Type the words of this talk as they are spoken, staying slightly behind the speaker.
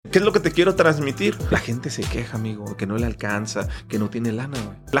¿Qué es lo que te quiero transmitir? La gente se queja, amigo, que no le alcanza, que no tiene lana,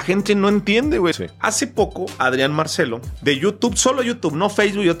 güey. La gente no entiende, güey. Sí. Hace poco, Adrián Marcelo, de YouTube, solo YouTube, no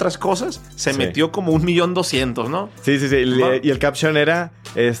Facebook y otras cosas, se metió como 1,200,000, ¿no? Sí. Y el caption era,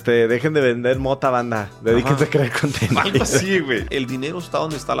 dejen de vender mota, banda. Dedíquense a crear contenido. Algo así, güey. El dinero está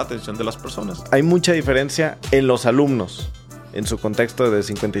donde está la atención de las personas. Hay mucha diferencia en los alumnos. En su contexto de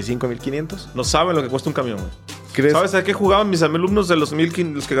 55 a 1,500. No saben lo que cuesta un camión, güey. ¿Sabes a qué jugaban mis alumnos de los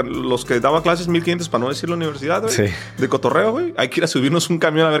 1,500, los que daba clases 1,500 para no decir la universidad, güey? Sí. De cotorreo, güey. Hay que ir a subirnos un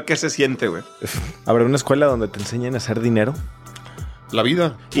camión a ver qué se siente, güey. ¿Habrá una escuela donde te enseñen a hacer dinero? La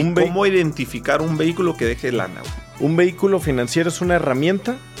vida. ¿Y cómo identificar un vehículo que deje lana, güey? Un vehículo financiero es una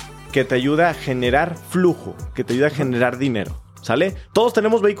herramienta que te ayuda a generar flujo, que te ayuda a generar dinero. ¿Sale? Todos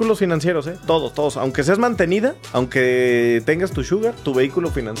tenemos vehículos financieros, ¿eh? Todos. Aunque seas mantenida, aunque tengas tu sugar, tu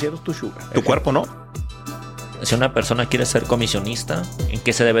vehículo financiero es tu sugar. Tu cuerpo, ¿no? Si una persona quiere ser comisionista, ¿en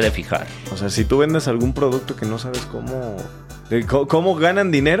qué se debe de fijar? O sea, si tú vendes algún producto que no sabes cómo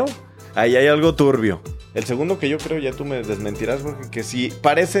ganan dinero, ahí hay algo turbio. El segundo que yo creo, ya tú me desmentirás, Jorge, que si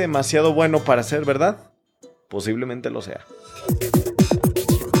parece demasiado bueno para ser verdad, posiblemente lo sea.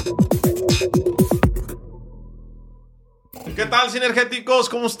 ¿Qué tal, sinergéticos?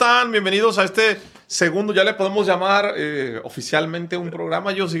 ¿Cómo están? Bienvenidos a este segundo, ya le podemos llamar oficialmente un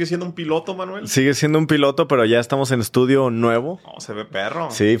programa. Sigue siendo un piloto, Manuel. Sigue siendo un piloto, pero ya estamos en estudio nuevo. No, se ve perro.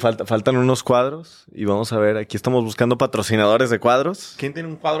 Sí, faltan unos cuadros y vamos a ver, aquí estamos buscando patrocinadores de cuadros. ¿Quién tiene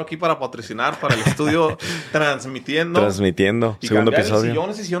un cuadro aquí para patrocinar para el estudio Transmitiendo? Transmitiendo, y segundo episodio.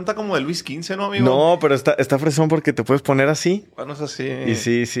 Ese sillón está como de Luis XV, ¿no, amigo? No, pero está fresón porque te puedes poner así. Bueno, es así. Y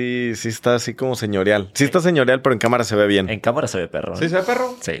sí está así como señorial. Sí está señorial, pero en cámara se ve bien. En cámara se ve perro, ¿eh? ¿Sí se ve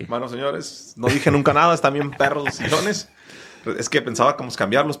perro? Sí. Bueno, señores, no dije nunca nada, están bien perros los sillones. Es que pensaba cómo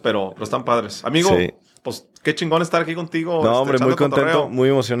cambiarlos, pero están padres. Amigo, pues qué chingón estar aquí contigo. No, hombre, muy contento, cotorreo. Muy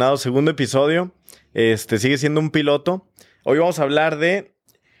emocionado. Segundo episodio. Sigue siendo un piloto. Hoy vamos a hablar de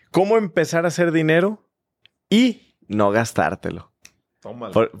cómo empezar a hacer dinero y no gastártelo.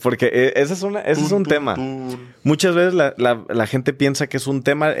 Porque ese es un tema. Muchas veces la gente piensa que es un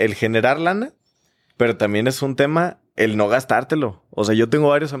tema el generar lana, pero también es un tema el no gastártelo. O sea, yo tengo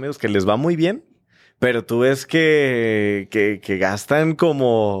varios amigos que les va muy bien, pero tú ves que gastan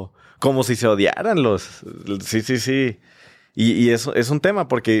como si se odiaran los... Sí. Y eso es un tema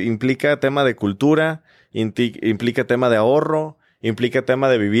porque implica tema de cultura, implica tema de ahorro, implica tema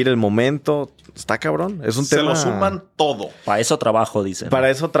de vivir el momento. Está cabrón. Es un tema... Se lo suman todo. Para eso trabajo, dicen. Para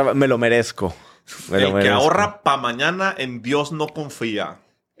eso me lo merezco. Que ahorra para mañana, en Dios no confía.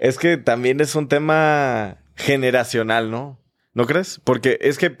 Es que también es un tema generacional, ¿no? ¿No crees? Porque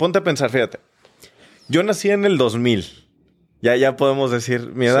es que ponte a pensar, fíjate. Yo nací en el 2000. Ya podemos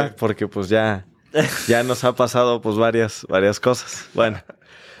decir mi edad, porque pues ya nos ha pasado pues varias cosas. Bueno,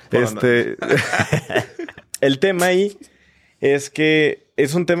 el tema ahí es que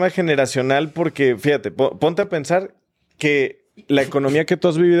es un tema generacional porque, fíjate, ponte a pensar que la economía que tú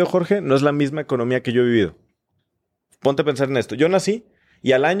has vivido, Jorge, no es la misma economía que yo he vivido. Ponte a pensar en esto. Yo nací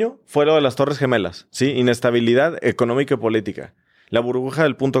y al año fue lo de las Torres Gemelas, ¿sí? Inestabilidad económica y política. La burbuja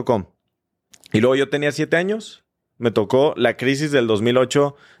del .com. Y luego yo tenía 7 años. Me tocó la crisis del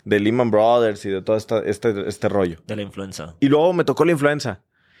 2008 de Lehman Brothers y de todo este rollo. De la influenza. Y luego me tocó la influenza.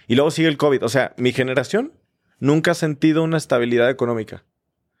 Y luego sigue el COVID. O sea, mi generación nunca ha sentido una estabilidad económica.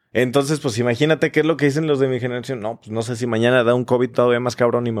 Entonces, pues imagínate qué es lo que dicen los de mi generación. No, pues no sé si mañana da un COVID todavía más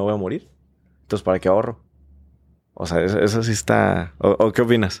cabrón y me voy a morir. Entonces, ¿para qué ahorro? O sea, eso sí está... ¿O qué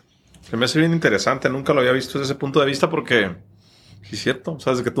opinas? Se me hace bien interesante. Nunca lo había visto desde ese punto de vista porque... Sí, es cierto. O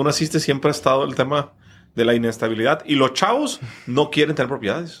sea, desde que tú naciste siempre ha estado el tema de la inestabilidad. Y los chavos no quieren tener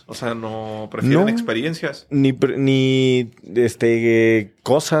propiedades. O sea, no prefieren experiencias. Ni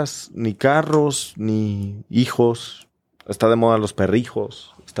cosas, ni carros, ni hijos. Está de moda los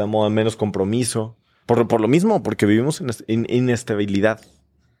perrijos. Está de moda menos compromiso. Por lo mismo, porque vivimos en inestabilidad.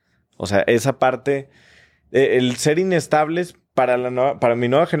 O sea, esa parte... el ser inestables para mi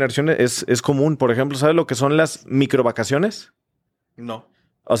nueva generación es común. Por ejemplo, ¿sabes lo que son las microvacaciones? No.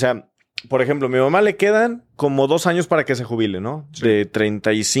 O sea, por ejemplo, a mi mamá le quedan como 2 años para que se jubile, ¿no? Sí. De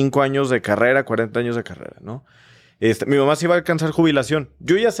 35 años de carrera, 40 años de carrera, ¿no? Mi mamá sí va a alcanzar jubilación.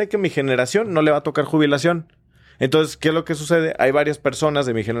 Yo ya sé que mi generación no le va a tocar jubilación. Entonces, ¿qué es lo que sucede? Hay varias personas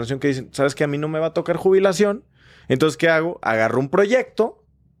de mi generación que dicen, ¿sabes qué? A mí no me va a tocar jubilación. Entonces, ¿qué hago? Agarro un proyecto,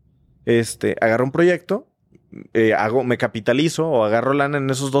 me capitalizo o agarro lana en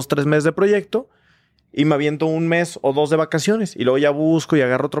esos 2-3 meses de proyecto y me aviento 1 mes o 2 de vacaciones y luego ya busco y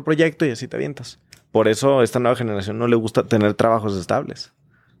agarro otro proyecto y así te avientas. Por eso a esta nueva generación no le gusta tener trabajos estables.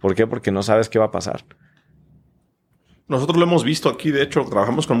 ¿Por qué? Porque no sabes qué va a pasar. Nosotros lo hemos visto aquí, de hecho,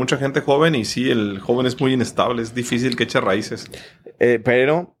 trabajamos con mucha gente joven y sí, el joven es muy inestable, es difícil que eche raíces.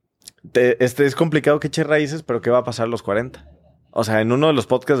 Pero es complicado que eche raíces, pero ¿qué va a pasar a los 40? O sea, en uno de los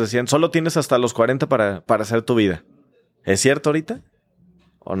podcasts decían, solo tienes hasta los 40 para hacer tu vida. ¿Es cierto ahorita?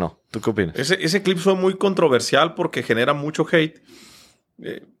 ¿O no? ¿Tú qué opinas? Ese clip fue muy controversial porque genera mucho hate.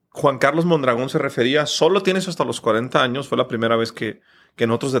 Juan Carlos Mondragón se refería, solo tienes hasta los 40 años. Fue la primera vez que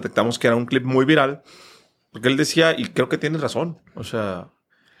nosotros detectamos que era un clip muy viral. Porque él decía, y creo que tienes razón, o sea,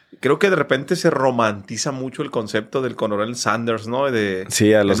 creo que de repente se romantiza mucho el concepto del coronel Sanders, ¿no?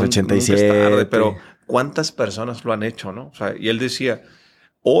 Sí, a los 87. Nunca es tarde, pero ¿cuántas personas lo han hecho, no? O sea, y él decía,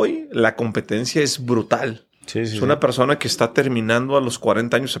 hoy la competencia es brutal. Es una persona que está terminando a los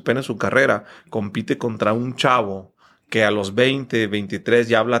 40 años apenas su carrera, compite contra un chavo que a los 20, 23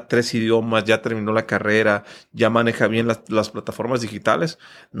 ya habla 3 idiomas, ya terminó la carrera, ya maneja bien las plataformas digitales.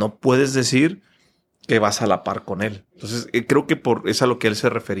 No puedes decir que vas a la par con él. Entonces, creo que es a lo que él se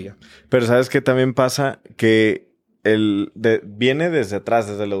refería. Pero ¿sabes qué también pasa? Que viene desde atrás,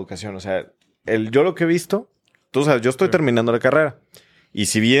 desde la educación. O sea, yo lo que he visto, tú sabes, yo estoy terminando la carrera. Y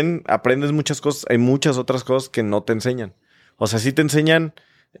si bien aprendes muchas cosas, hay muchas otras cosas que no te enseñan. O sea, sí te enseñan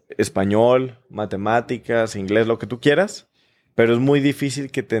español, matemáticas, inglés, lo que tú quieras, pero es muy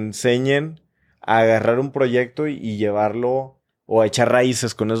difícil que te enseñen a agarrar un proyecto y llevarlo o a echar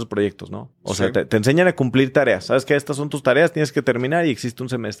raíces con esos proyectos, ¿no? O sea, te enseñan a cumplir tareas. ¿Sabes que estas son tus tareas? Tienes que terminar y existe un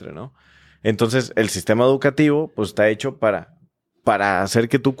semestre, ¿no? Entonces, el sistema educativo, pues, está hecho para hacer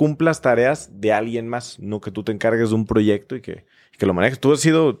que tú cumplas tareas de alguien más, no que tú te encargues de un proyecto y que lo manejes. Tú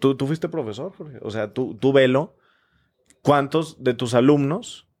fuiste profesor, Jorge. O sea, tú velo. ¿Cuántos de tus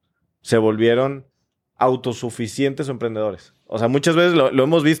alumnos se volvieron autosuficientes o emprendedores? O sea, muchas veces lo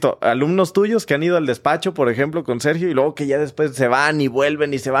hemos visto. Alumnos tuyos que han ido al despacho, por ejemplo, con Sergio, y luego que ya después se van y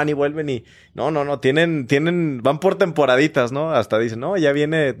vuelven y se van y vuelven y... No. Van por temporaditas, ¿no? Hasta dicen, no, ya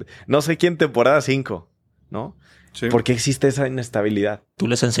viene no sé quién temporada 5, ¿no? Sí. ¿Por qué existe esa inestabilidad? ¿Tú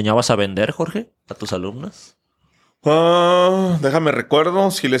les enseñabas a vender, Jorge, a tus alumnos? Déjame recuerdo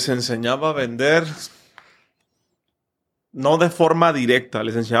si les enseñaba a vender... No de forma directa,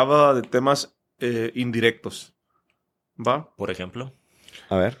 les enseñaba de temas indirectos. ¿Va? Por ejemplo.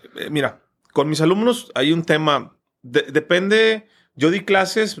 A ver. Mira, con mis alumnos hay un tema. Depende. Yo di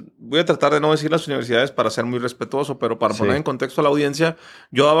clases, voy a tratar de no decir las universidades para ser muy respetuoso, pero para poner en contexto a la audiencia,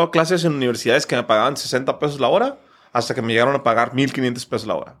 yo daba clases en universidades que me pagaban 60 pesos la hora hasta que me llegaron a pagar 1,500 pesos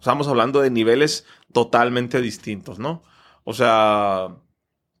la hora. Estamos hablando de niveles totalmente distintos, ¿no? O sea...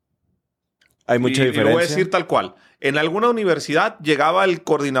 Hay mucha diferencia. Y lo voy a decir tal cual. En alguna universidad llegaba el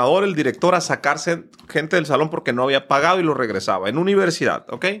coordinador, el director a sacarse gente del salón porque no había pagado y lo regresaba. En universidad,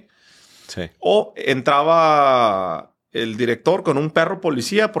 ¿ok? Sí. O entraba el director con un perro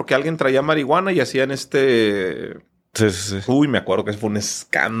policía porque alguien traía marihuana y hacían Sí. Uy, me acuerdo que fue un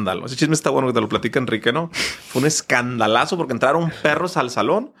escándalo. Ese chisme está bueno que te lo platica Enrique, ¿no? Fue un escandalazo porque entraron perros al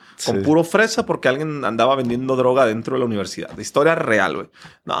salón con puro fresa porque alguien andaba vendiendo droga dentro de la universidad. De historia real, güey.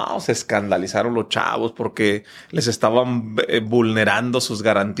 No, se escandalizaron los chavos porque les estaban vulnerando sus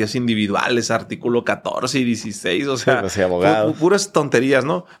garantías individuales, artículo 14 y 16. O sea, puras tonterías,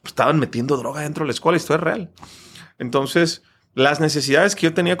 ¿no? Pues estaban metiendo droga dentro de la escuela. Historia real. Entonces... Las necesidades que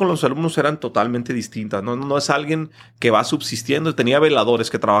yo tenía con los alumnos eran totalmente distintas. No es alguien que va subsistiendo. Tenía veladores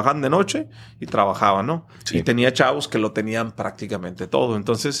que trabajaban de noche y trabajaban, ¿no? Sí. Y tenía chavos que lo tenían prácticamente todo.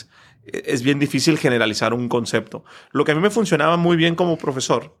 Entonces, es bien difícil generalizar un concepto. Lo que a mí me funcionaba muy bien como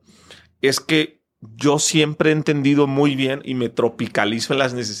profesor es que yo siempre he entendido muy bien y me tropicalizo en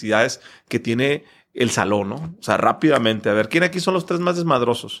las necesidades que tiene el salón, ¿no? O sea, rápidamente. A ver, ¿quién aquí son los 3 más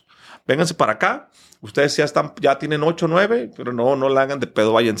desmadrosos? Vénganse para acá. Ustedes ya tienen 8 o 9, pero no la hagan de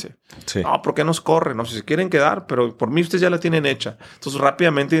pedo, váyanse. Sí. No, ¿por qué nos corren? No sé si se quieren quedar, pero por mí ustedes ya la tienen hecha. Entonces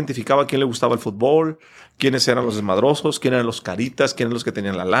rápidamente identificaba a quién le gustaba el fútbol, quiénes eran los desmadrosos, quiénes eran los caritas, quiénes eran los que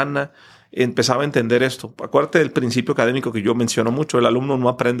tenían la lana. Empezaba a entender esto. Acuérdate del principio académico que yo menciono mucho. El alumno no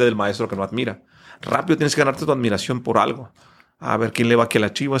aprende del maestro que no admira. Rápido tienes que ganarte tu admiración por algo. A ver, ¿quién le va aquí a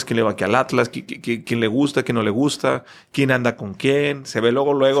las Chivas? ¿Quién le va aquí al Atlas? ¿Quién le gusta? ¿Quién no le gusta? ¿Quién anda con quién? Se ve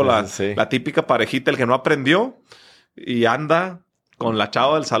luego la típica parejita, el que no aprendió y anda con la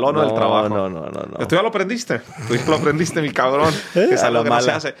chava del salón o del trabajo. No. Tú ya lo aprendiste. Tú ya lo aprendiste, mi cabrón. Que es algo que no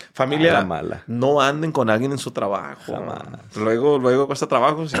se hace. Familia, no anden con alguien en su trabajo. Jamás. Luego cuesta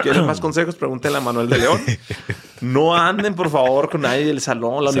trabajo. Si quieren más consejos, pregúntenle a Manuel de León. No anden, por favor, con nadie del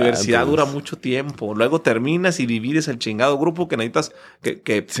salón. La universidad dura mucho tiempo. Luego terminas y divides el chingado grupo que necesitas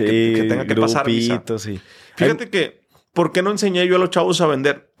que tenga que pasar visa. Sí. Fíjate que, ¿por qué no enseñé yo a los chavos a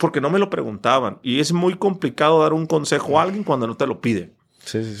vender? Porque no me lo preguntaban. Y es muy complicado dar un consejo a alguien cuando no te lo pide.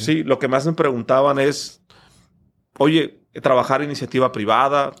 Sí. Sí, lo que más me preguntaban es, Oye, trabajar iniciativa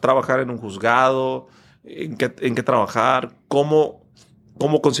privada, trabajar en un juzgado, en qué trabajar, cómo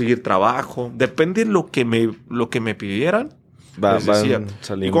conseguir trabajo. Depende de lo que me pidieran. Les decía.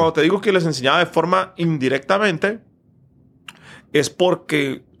 Y cuando te digo que les enseñaba de forma indirectamente, es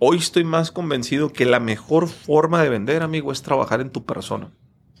porque hoy estoy más convencido que la mejor forma de vender, amigo, es trabajar en tu persona.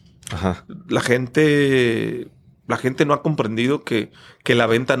 Ajá. La gente no ha comprendido que la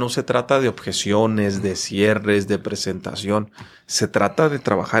venta no se trata de objeciones, de cierres, de presentación. Se trata de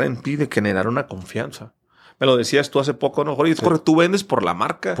trabajar en ti, de generar una confianza. Me lo decías tú hace poco, ¿no, Jorge? Sí. Tú vendes por la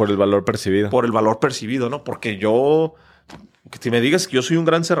marca. Por el valor percibido. Por el valor percibido, ¿no? Porque que si me digas que yo soy un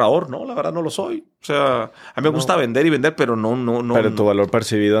gran cerrador, no, la verdad no lo soy. O sea, a mí me gusta vender y vender, pero no. Pero tu valor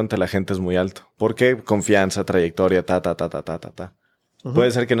percibido ante la gente es muy alto. Porque confianza, trayectoria, ta. Uh-huh.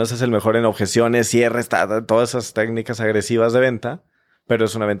 Puede ser que no seas el mejor en objeciones, cierres, todas esas técnicas agresivas de venta, pero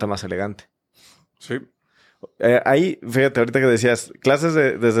es una venta más elegante. Sí. Ahí, fíjate, ahorita que decías, clases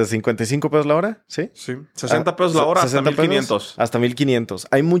desde 55 pesos la hora, ¿sí? Sí. 60 pesos la hora hasta 1,500. Hasta 1,500.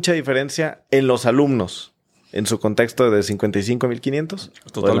 ¿Hay mucha diferencia en los alumnos en su contexto de 55 a 1,500?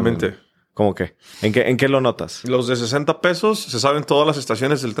 Totalmente. ¿Cómo qué? ¿En qué lo notas? Los de 60 pesos se saben todas las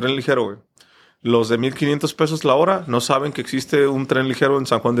estaciones del tren ligero, güey. Los de 1,500 pesos la hora no saben que existe un tren ligero en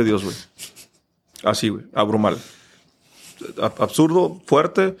San Juan de Dios, güey. Así, güey. Abrumal. Absurdo,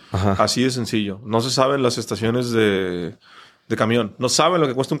 fuerte, ajá. Así de sencillo. No se saben las estaciones de camión. No saben lo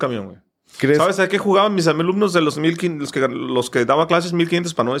que cuesta un camión, güey. ¿Crees? ¿Sabes a qué jugaban mis alumnos de los que daba clases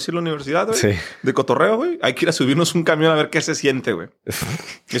 1,500 para no decir la universidad, güey? Sí. De cotorreo, güey. Hay que ir a subirnos un camión a ver qué se siente, güey.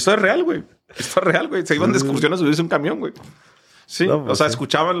 Esto es real, güey. Se iban de excursión a subirse un camión, güey. Sí, no, pues o sea, sí.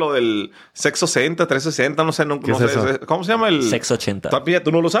 Escuchaban lo del sexo 60, 360, no sé, no sé eso? ¿Cómo se llama el...? Sexo 80.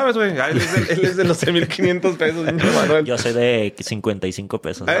 Tú no lo sabes, güey. Él es de los 1,500 pesos. Yo soy de 55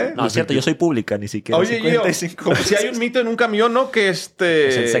 pesos. No, es cierto, yo soy pública, ni siquiera. Oye, 55 como si hay un mito en un camión, ¿no? Que Es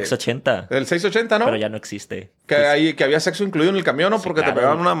el sexo 80. El 680, ¿no? Pero ya no existe. Que había sexo incluido en el camión, ¿no? Sí, porque claro, te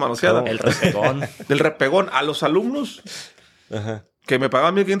pegaban una manoseada. El repegón. Del repegón. A los alumnos... Ajá. Que me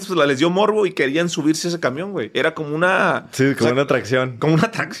pagaban 1,500, pues les dio morbo y querían subirse a ese camión, güey. Era como una... Sí, como una atracción. Como una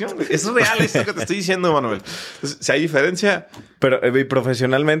atracción, güey. Es real esto que te estoy diciendo, Manuel. Entonces, si hay diferencia... Pero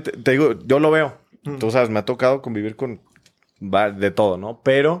profesionalmente, te digo, yo lo veo. Tú sabes, me ha tocado convivir con de todo, ¿no?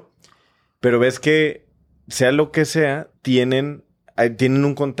 Pero ves que, sea lo que sea, tienen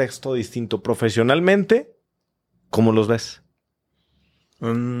un contexto distinto. Profesionalmente, ¿cómo los ves?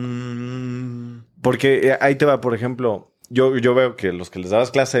 Porque ahí te va, por ejemplo... Yo veo que los que les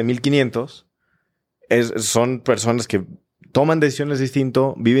dabas clase de 1,500 son personas que toman decisiones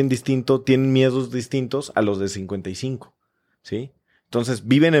distinto, viven distinto, tienen miedos distintos a los de 55, ¿sí? Entonces,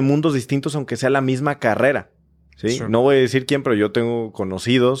 viven en mundos distintos aunque sea la misma carrera, ¿sí? Sí. No voy a decir quién, pero yo tengo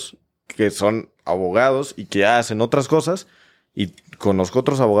conocidos que son abogados y que hacen otras cosas y conozco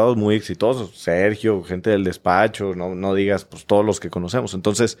otros abogados muy exitosos. Sergio, gente del despacho, no digas pues todos los que conocemos.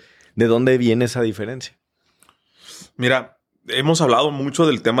 Entonces, ¿de dónde viene esa diferencia? Mira, hemos hablado mucho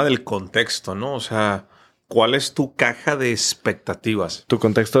del tema del contexto, ¿no? O sea, ¿cuál es tu caja de expectativas? ¿Tu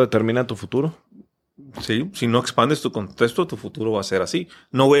contexto determina tu futuro? Sí, si no expandes tu contexto, tu futuro va a ser así.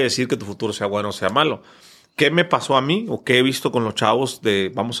 No voy a decir que tu futuro sea bueno o sea malo. ¿Qué me pasó a mí o qué he visto con los chavos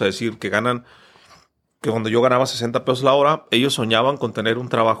vamos a decir, que cuando yo ganaba 60 pesos la hora, ellos soñaban con tener un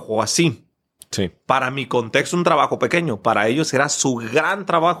trabajo así? Sí. Para mi contexto, un trabajo pequeño. Para ellos era su gran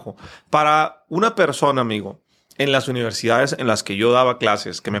trabajo. Para una persona, amigo, en las universidades en las que yo daba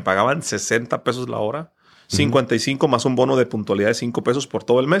clases, que me pagaban 60 pesos la hora, 55 más un bono de puntualidad de 5 pesos por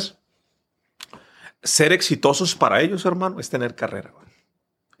todo el mes. Ser exitosos para ellos, hermano, es tener carrera.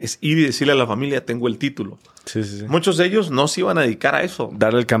 Es ir y decirle a la familia, tengo el título. Sí. Muchos de ellos no se iban a dedicar a eso.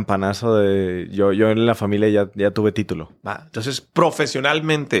 Darle el campanazo de yo en la familia ya tuve título. Entonces,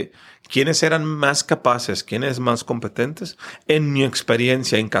 profesionalmente, ¿quiénes eran más capaces? ¿Quiénes más competentes? En mi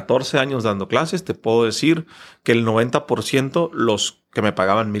experiencia, en 14 años dando clases, te puedo decir que el 90% los que me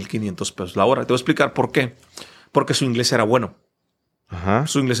pagaban 1,500 pesos la hora. Te voy a explicar por qué. Porque su inglés era bueno. Ajá.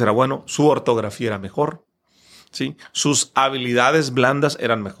 Su inglés era bueno, su ortografía era mejor. ¿Sí? Sus habilidades blandas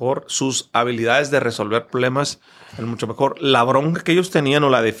eran mejor, sus habilidades de resolver problemas eran mucho mejor. La bronca que ellos tenían o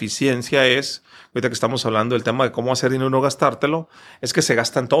la deficiencia es, ahorita que estamos hablando del tema de cómo hacer dinero y no gastártelo, es que se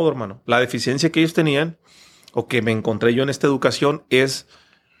gastan todo, hermano. La deficiencia que ellos tenían, o que me encontré yo en esta educación, es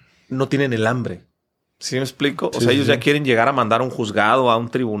no tienen el hambre. ¿Sí me explico? O sea, ellos ya quieren llegar a mandar a un juzgado, a un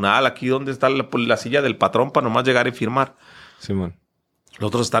tribunal, aquí donde está la silla del patrón para nomás llegar y firmar. Simón. Los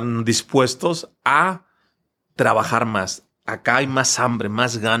otros están dispuestos a trabajar más. Acá hay más hambre,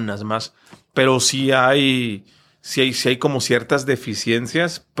 más ganas, más. Pero sí hay como ciertas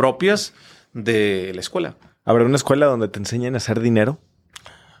deficiencias propias de la escuela. ¿Habrá una escuela donde te enseñen a hacer dinero?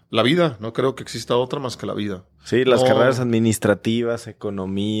 La vida, no creo que exista otra más que la vida. Sí, las No. carreras administrativas,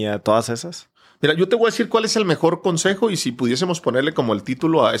 economía, todas esas. Mira, yo te voy a decir cuál es el mejor consejo y si pudiésemos ponerle como el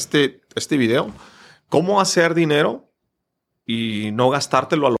título a este video, ¿cómo hacer dinero y no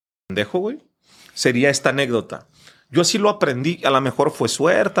gastártelo a lo pendejo, güey? Sería esta anécdota. Yo así lo aprendí. A lo mejor fue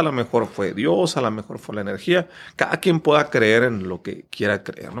suerte, a lo mejor fue Dios, a lo mejor fue la energía. Cada quien pueda creer en lo que quiera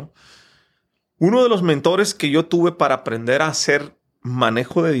creer, ¿no? Uno de los mentores que yo tuve para aprender a hacer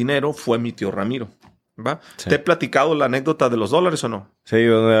manejo de dinero fue mi tío Ramiro. ¿Va? Sí. ¿Te he platicado la anécdota de los dólares o no? Sí,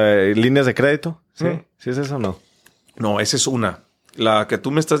 líneas de crédito. Sí, ¿sí es eso o no? No, esa es una. La que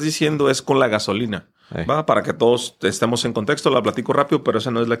tú me estás diciendo es con la gasolina. ¿Va? Para que todos estemos en contexto, la platico rápido, pero esa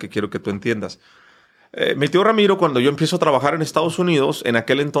no es la que quiero que tú entiendas. Mi tío Ramiro, cuando yo empiezo a trabajar en Estados Unidos, en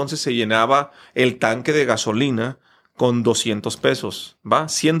aquel entonces se llenaba el tanque de gasolina con 200 pesos. ¿Va?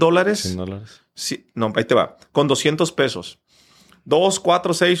 $100. $100. Sí, no, ahí te va. Con 200 pesos. 2,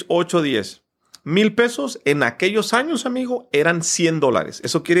 4, 6, 8, 10. 1,000 pesos en aquellos años, amigo, eran $100.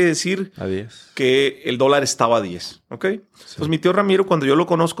 Eso quiere decir A 10. que el dólar estaba a 10. ¿Ok? Sí. Pues mi tío Ramiro, cuando yo lo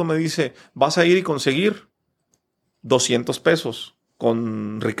conozco, me dice, vas a ir y conseguir 200 pesos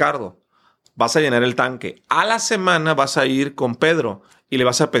con Ricardo. Vas a llenar el tanque. A la semana vas a ir con Pedro y le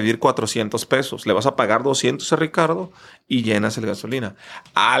vas a pedir 400 pesos. Le vas a pagar 200 a Ricardo y llenas el gasolina.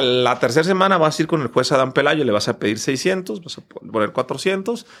 A la tercera semana vas a ir con el juez Adán Pelayo y le vas a pedir 600, vas a poner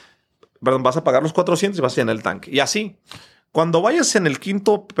 400. Perdón, vas a pagar los 400 y vas a llenar el tanque. Y así, cuando vayas en el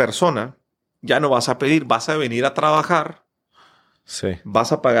quinto persona, ya no vas a pedir, vas a venir a trabajar. Sí.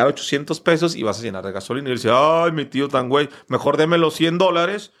 Vas a pagar 800 pesos y vas a llenar de gasolina. Y él dice, ay, mi tío tan güey, mejor deme los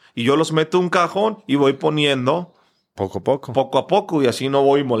 $100 y yo los meto en un cajón y voy poniendo Poco a poco. poco a poco y así no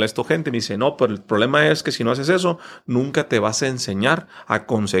voy y molesto gente. Me dice, no, pero el problema es que si no haces eso, nunca te vas a enseñar a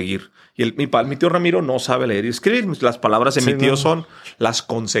conseguir. Y mi tío Ramiro no sabe leer y escribir. Las palabras de mi tío son las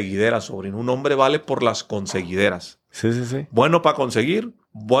conseguideras, sobrino. Un hombre vale por las conseguideras. Sí, sí, sí. Bueno para conseguir,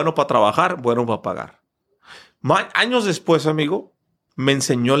 bueno para trabajar, bueno para pagar. Años después, amigo, me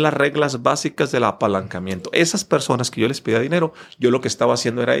enseñó las reglas básicas del apalancamiento. Esas personas que yo les pedía dinero, yo lo que estaba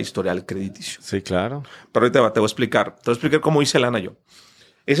haciendo era historial crediticio. Sí, claro. Pero ahorita te voy a explicar. Te voy a explicar cómo hice lana yo.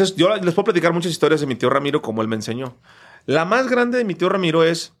 Yo les puedo platicar muchas historias de mi tío Ramiro, como él me enseñó. La más grande de mi tío Ramiro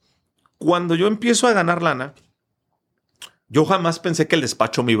es cuando yo empiezo a ganar lana, yo jamás pensé que el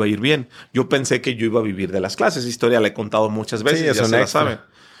despacho me iba a ir bien. Yo pensé que yo iba a vivir de las clases. Esa historia la he contado muchas veces. Sí, ya es se un la extra. saben.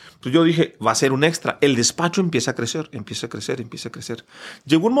 Entonces yo dije, va a ser un extra. El despacho empieza a crecer, empieza a crecer, empieza a crecer.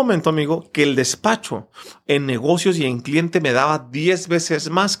 Llegó un momento, amigo, que el despacho en negocios y en cliente me daba 10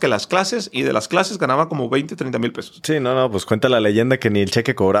 veces más que las clases y de las clases ganaba como 20, 30 mil pesos. Sí, no, pues cuenta la leyenda que ni el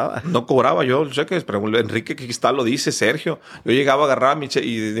cheque cobraba. No cobraba yo cheques, pero Enrique Cristal lo dice, Sergio. Yo llegaba a agarrar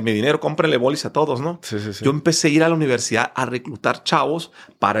y de mi dinero, cómprenle bolis a todos, ¿no? Sí, sí, sí. Yo empecé a ir a la universidad a reclutar chavos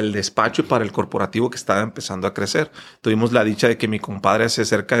para el despacho y para el corporativo que estaba empezando a crecer. Tuvimos la dicha de que mi compadre hace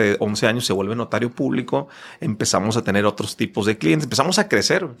cerca de 11 años se vuelve notario público. Empezamos a tener otros tipos de clientes. Empezamos a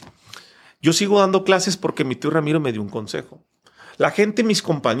crecer. Yo sigo dando clases porque mi tío Ramiro me dio un consejo. La gente, mis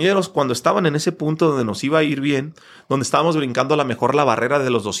compañeros, cuando estaban en ese punto donde nos iba a ir bien, donde estábamos brincando a lo mejor la barrera de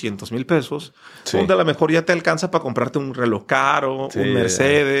los 200,000 pesos, Sí. donde a lo mejor ya te alcanza para comprarte un reloj caro, Sí, un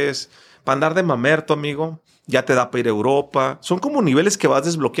Mercedes, para andar de mamerto, amigo, ya te da para ir a Europa. Son como niveles que vas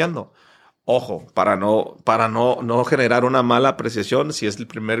desbloqueando. Ojo, para no generar una mala apreciación, si es la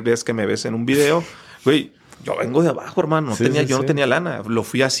primera vez que me ves en un video, güey, yo vengo de abajo, hermano. Yo no tenía lana, lo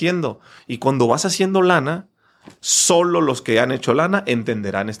fui haciendo. Y cuando vas haciendo lana, solo los que han hecho lana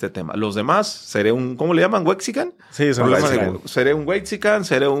entenderán este tema. Los demás, seré un, ¿cómo le llaman? ¿Wexican? Sí, son Wexican. Seré un Wexican,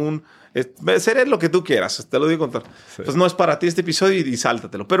 seré lo que tú quieras, te lo digo con todo. Sí. Pues no es para ti este episodio y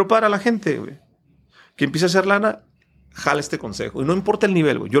sáltatelo. Pero para la gente, güey, que empiece a hacer lana, jala este consejo. Y no importa el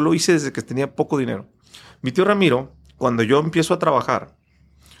nivel, güey. Yo lo hice desde que tenía poco dinero. Mi tío Ramiro, cuando yo empiezo a trabajar,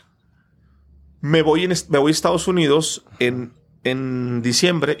 me voy a Estados Unidos en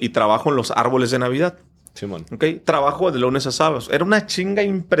diciembre y trabajo en los árboles de Navidad. Simón. ¿Okay? Trabajo de lunes a sábados. Era una chinga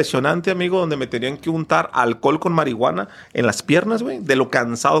impresionante, amigo, donde me tenían que untar alcohol con marihuana en las piernas, güey, de lo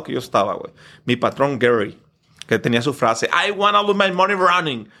cansado que yo estaba, güey. Mi patrón Gary, que tenía su frase, I wanna lose my money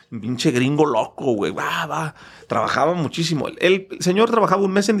running. Un pinche gringo loco, güey. Va. Trabajaba muchísimo. El señor trabajaba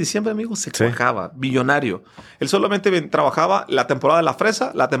un mes en diciembre, amigo. Se cuajaba. Billonario. Él solamente trabajaba la temporada de la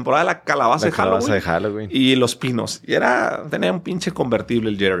fresa, la temporada de la calabaza de Halloween y los pinos. Y tenía un pinche convertible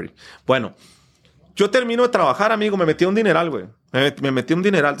el Jerry. Bueno, yo termino de trabajar, amigo. Me metí un dineral, güey. Me metí un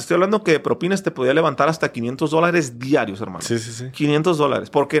dineral. Te estoy hablando que de propinas te podía levantar hasta $500 diarios, hermano. Sí. $500.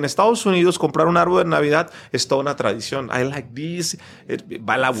 Porque en Estados Unidos comprar un árbol de Navidad es toda una tradición. I like this.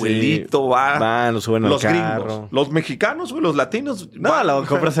 Va el abuelito, lo suben los al gringos. carro. Los mexicanos, güey, los latinos. No, lo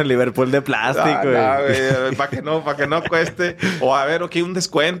compras en Liverpool de plástico, güey. Para que no cueste. O a ver, un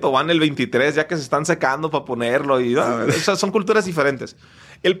descuento. Van el 23 ya que se están secando para ponerlo. Esas son culturas diferentes.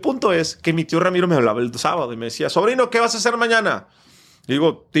 El punto es que mi tío Ramiro me hablaba el sábado y me decía, sobrino, ¿qué vas a hacer mañana?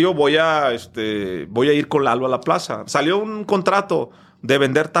 Digo, tío, voy a ir con Lalo a la plaza. Salió un contrato de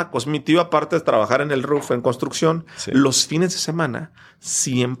vender tacos. Mi tío, aparte de trabajar en el roof, en construcción, los fines de semana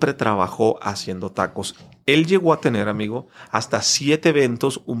siempre trabajó haciendo tacos. Él llegó a tener, amigo, hasta 7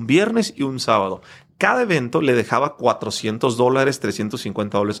 eventos, un viernes y un sábado. Cada evento le dejaba $400,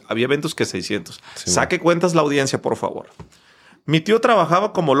 $350. Había eventos que 600. Saque cuentas la audiencia, por favor. Mi tío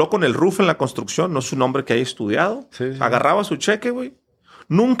trabajaba como loco en el roof, en la construcción. No es un hombre que haya estudiado. Agarraba su cheque, güey.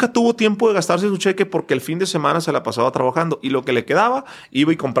 Nunca tuvo tiempo de gastarse su cheque porque el fin de semana se la pasaba trabajando. Y lo que le quedaba,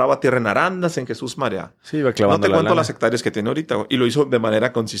 iba y compraba tierra en Arandas, en Jesús María. Sí, iba clavando no te la cuento lana. las hectáreas que tiene ahorita, güey. Y lo hizo de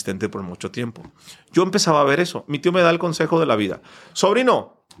manera consistente por mucho tiempo. Yo empezaba a ver eso. Mi tío me da el consejo de la vida.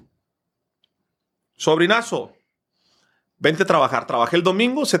 Sobrinazo. Vente a trabajar. Trabajé el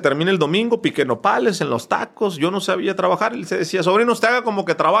domingo, se termina el domingo, piqué nopales en los tacos. Yo no sabía trabajar. Él se decía, sobrino, usted haga como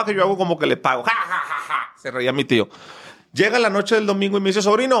que trabaje, yo hago como que le pago. ¡Ja, ja, ja, ja! Se reía mi tío. Llega la noche del domingo y me dice,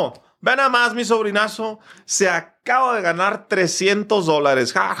 sobrino, ve nada más, mi sobrinazo, se acaba de ganar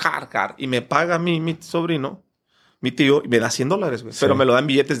 $300. ¡Ja, ja, ja! Y me paga a mí, mi sobrino, mi tío, y me da $100, güey. Pero me lo dan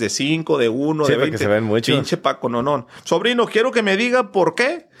billetes de 5, de 1, de 20. Se ven mucho. Pinche Paco, no. Sobrino, quiero que me diga por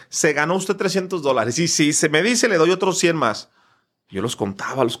qué se ganó usted $300. Y si se me dice, le doy otros 100 más. Yo los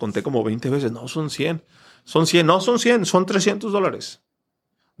conté como 20 veces. No, son 100. Son 100. No, son 100. Son $300.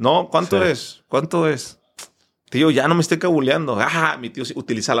 No, ¿cuánto es? ¿Cuánto es? Tío, ya no me estoy cabuleando. Mi tío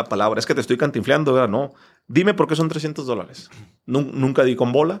utiliza la palabra. Es que te estoy cantinfleando, ¿verdad? No. Dime por qué son $300. Nunca di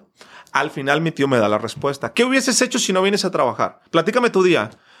con bola. Al final mi tío me da la respuesta. ¿Qué hubieses hecho si no vienes a trabajar? Platícame tu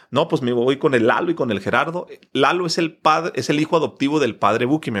día. No, pues me voy con el Lalo y con el Gerardo. Lalo es el hijo adoptivo del padre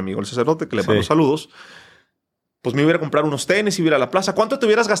Buki, mi amigo el sacerdote, que le mando saludos. Pues me iba a comprar unos tenis y iba a ir a la plaza. ¿Cuánto te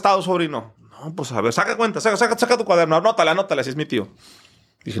hubieras gastado, sobrino? No, pues a ver, saca cuenta, saca tu cuaderno. Anótale, así es mi tío.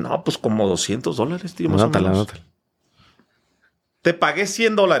 Dije, no, pues como $200, tío, más o menos. Anótale. Te pagué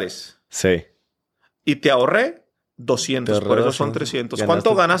 $100. Sí. Y te ahorré 200, por eso son 300.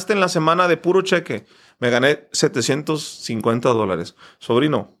 ¿Cuánto ganaste en la semana de puro cheque? Me gané $750.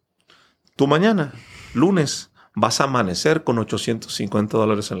 Sobrino, tú mañana, lunes, vas a amanecer con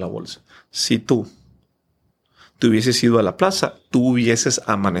 $850 en la bolsa. Si tú te hubieses ido a la plaza, tú hubieses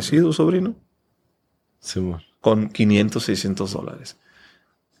amanecido, sobrino, con $500, $600.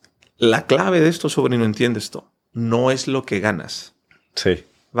 La clave de esto, sobrino, entiende esto. No es lo que ganas. Sí.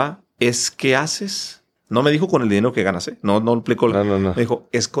 ¿Va? Es qué haces. No me dijo con el dinero que ganas, ¿eh? No exlicó. No. Me dijo,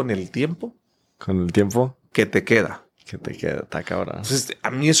 es con el tiempo. Con el tiempo. Que te queda. Está cabrón. Entonces,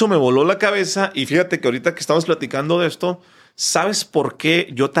 a mí eso me voló la cabeza. Y fíjate que ahorita que estamos platicando de esto, ¿sabes por qué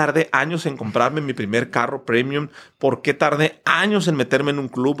yo tardé años en comprarme mi primer carro premium? ¿Por qué tardé años en meterme en un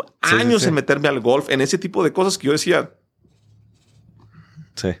club? Años en meterme al golf, en ese tipo de cosas que yo decía.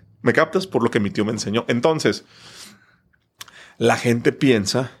 Sí. ¿Me captas? Por lo que mi tío me enseñó. Entonces, la gente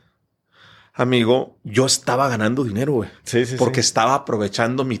piensa, amigo, yo estaba ganando dinero, güey. Porque estaba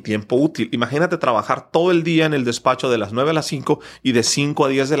aprovechando mi tiempo útil. Imagínate trabajar todo el día en el despacho de las 9 a las 5 y de 5 a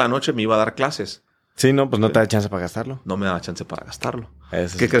 10 de la noche me iba a dar clases. Sí, no, pues no te da chance para gastarlo. No me daba chance para gastarlo.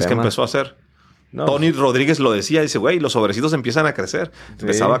 Ese ¿Qué crees que empezó a hacer? No. Tony Rodríguez lo decía, dice, güey, los sobrecitos empiezan a crecer.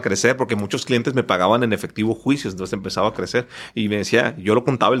 Empezaba a crecer porque muchos clientes me pagaban en efectivo juicios, entonces empezaba a crecer. Y me decía, yo lo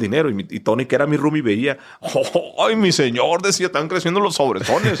contaba el dinero. Y Tony, que era mi roomie, veía, ¡ay, mi señor! Decía, están creciendo los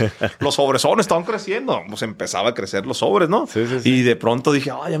sobresones. Los sobresones estaban creciendo. Pues empezaba a crecer los sobres, ¿no? Y de pronto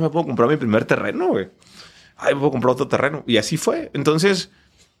dije, ya me puedo comprar mi primer terreno, güey. Me puedo comprar otro terreno. Y así fue. Entonces,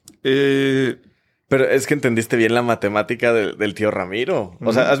 pero es que entendiste bien la matemática del tío Ramiro.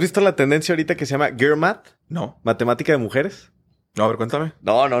 O sea, ¿has visto la tendencia ahorita que se llama Girl Math? No. ¿Matemática de mujeres? No, a ver, cuéntame.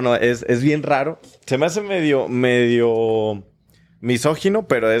 No. Es bien raro. Se me hace medio misógino,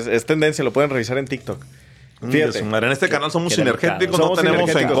 pero es tendencia. Lo pueden revisar en TikTok. Fíjate. En este canal somos sinergéticos. No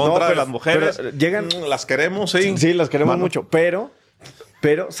tenemos en contra de las mujeres. Pero llegan... Las queremos, sí. Sí, las queremos mucho. Pero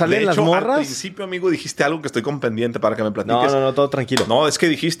salen las morras. Al principio, amigo, dijiste algo que estoy con pendiente para que me platiques. No, todo tranquilo. No, es que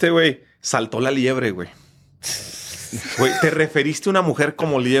dijiste, güey, saltó la liebre, güey. Güey, te referiste a una mujer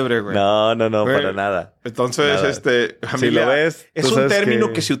como liebre, güey. No, para nada. Entonces, familia, si lo ves, es un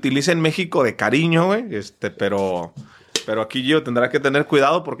término que se utiliza en México de cariño, güey. Pero aquí yo tendrá que tener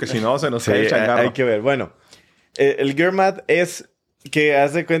cuidado porque si no se nos echa en garra. Hay que ver. Bueno, El girl math es que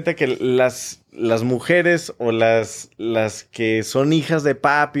haz de cuenta que las mujeres o las que son hijas de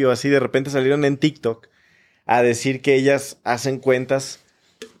papi o así de repente salieron en TikTok a decir que ellas hacen cuentas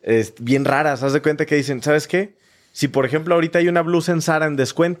bien raras. Haz de cuenta que dicen, ¿sabes qué? Si por ejemplo ahorita hay una blusa en Zara en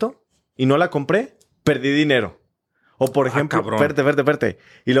descuento y no la compré, perdí dinero. O por ejemplo, espérate.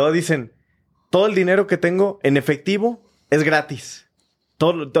 Y luego dicen, todo el dinero que tengo en efectivo es gratis.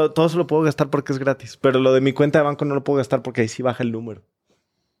 Todo eso lo puedo gastar porque es gratis. Pero lo de mi cuenta de banco no lo puedo gastar porque ahí sí baja el número.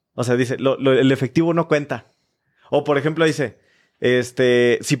 O sea, dice, el efectivo no cuenta. O por ejemplo dice,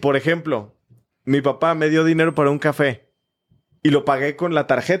 si por ejemplo mi papá me dio dinero para un café y lo pagué con la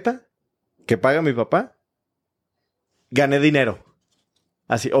tarjeta que paga mi papá, gané dinero.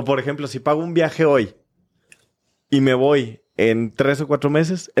 Así. O por ejemplo, si pago un viaje hoy y me voy en 3 o 4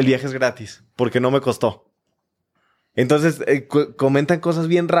 meses, el viaje es gratis porque no me costó. Entonces, comentan cosas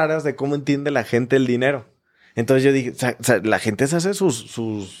bien raras de cómo entiende la gente el dinero. Entonces yo dije, o sea, la gente se hace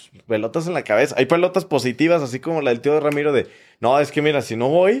sus pelotas en la cabeza. Hay pelotas positivas, así como la del tío de Ramiro de, no, es que mira, si no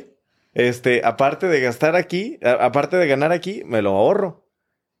voy, aparte de gastar aquí, aparte de ganar aquí, me lo ahorro.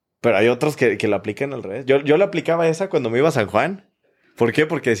 Pero hay otros que lo aplican al revés. Yo le aplicaba esa cuando me iba a San Juan. ¿Por qué?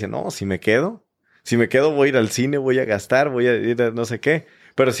 Porque decía, no, si me quedo voy a ir al cine, voy a gastar, voy a ir a no sé qué.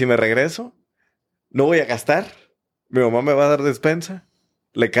 Pero si me regreso, no voy a gastar. Mi mamá me va a dar despensa.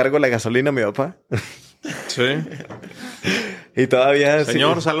 Le cargo la gasolina a mi papá. Sí. Y todavía...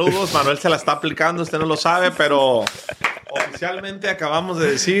 Señor, sí. saludos. Manuel se la está aplicando. Usted no lo sabe, pero oficialmente acabamos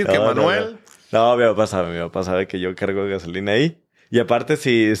de decir que Manuel... No, mi papá sabe que yo cargo gasolina ahí. Y aparte,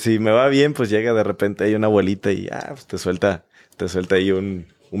 si me va bien, pues llega de repente ahí una abuelita y pues te suelta ahí un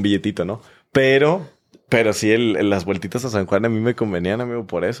billetito, ¿no? Pero sí, las vueltitas a San Juan a mí me convenían, amigo,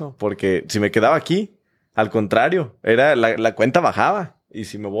 por eso. Porque si me quedaba aquí, al contrario, la cuenta bajaba. Y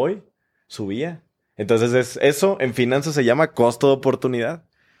si me voy, subía. Entonces, eso en finanzas se llama costo de oportunidad.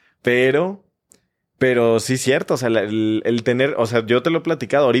 Pero sí es cierto. O sea, el tener... O sea, yo te lo he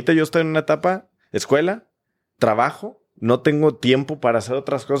platicado. Ahorita yo estoy en una etapa, escuela, trabajo. No tengo tiempo para hacer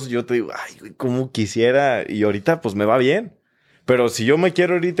otras cosas. Yo te digo, ay, como quisiera. Y ahorita, pues, me va bien. Pero si yo me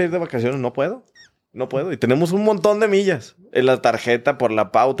quiero ahorita ir de vacaciones, no puedo. No puedo. Y tenemos un montón de millas en la tarjeta por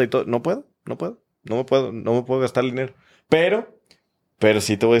la pauta y todo. No puedo. No me puedo gastar el dinero. Pero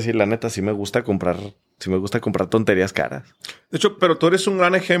sí te voy a decir, la neta, sí me gusta comprar tonterías caras. De hecho, pero tú eres un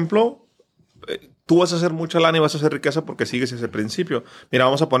gran ejemplo. Tú vas a hacer mucha lana y vas a hacer riqueza porque sigues ese principio. Mira,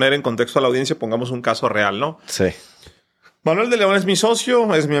 vamos a poner en contexto a la audiencia, pongamos un caso real, ¿no? Sí. Manuel de León es mi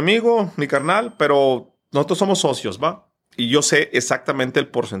socio, es mi amigo, mi carnal, pero nosotros somos socios, ¿va? Y yo sé exactamente el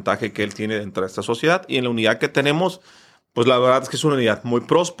porcentaje que él tiene dentro de esta sociedad. Y en la unidad que tenemos, pues la verdad es que es una unidad muy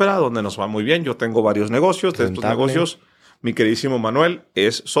próspera, donde nos va muy bien. Yo tengo varios negocios. De estos negocios, mi queridísimo Manuel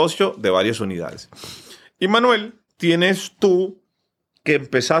es socio de varias unidades. Y Manuel, tienes tú que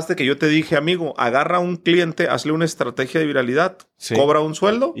empezaste, que yo te dije, amigo, agarra a un cliente, hazle una estrategia de viralidad, sí, cobra un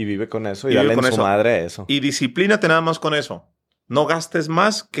sueldo. Y vive con eso y dale en su madre eso. Y disciplínate nada más con eso. No gastes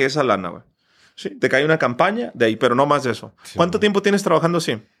más que esa lana, güey. Sí, te cae una campaña de ahí, pero no más de eso. Sí. ¿Cuánto tiempo tienes trabajando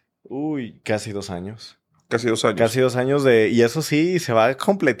así? Uy, casi 2 años. Casi 2 años. Casi 2 años de... Y eso sí, se va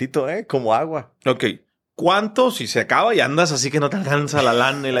completito, como agua. Ok. ¿Cuánto? Si se acaba y andas así que no te alcanza la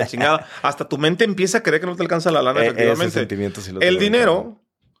lana y la chingada. Hasta tu mente empieza a creer que no te alcanza la lana, efectivamente. Ese sentimiento sí lo el dinero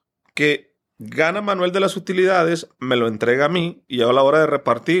que gana Manuel de las utilidades me lo entrega a mí y a la hora de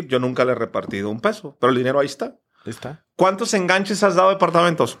repartir, yo nunca le he repartido un peso. Pero el dinero ahí está. Ahí está. ¿Cuántos enganches has dado a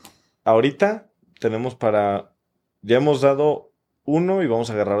departamentos? Ahorita tenemos ya hemos dado 1 y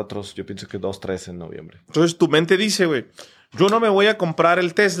vamos a agarrar otros, yo pienso que 2, 3 en noviembre. Entonces tu mente dice, güey, yo no me voy a comprar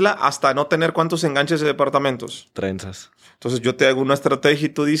el Tesla hasta no tener cuántos enganches de departamentos. Trenzas. Entonces yo te hago una estrategia y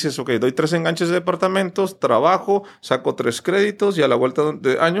tú dices, ok, doy 3 enganches de departamentos, trabajo, saco 3 créditos y a la vuelta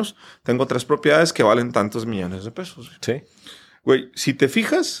de años tengo 3 propiedades que valen tantos millones de pesos. Güey. Sí. Güey, si te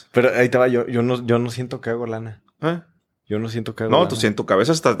fijas... Pero ahí te va, yo no siento que hago lana. Yo no siento que hago lana. No, tú en tu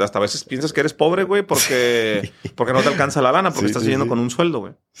cabeza hasta a veces piensas que eres pobre, güey, porque no te alcanza la lana, porque estás viviendo con un sueldo,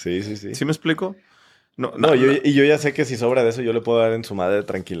 güey. Sí. ¿Sí me explico? No, yo ya sé que si sobra de eso, yo le puedo dar en su madre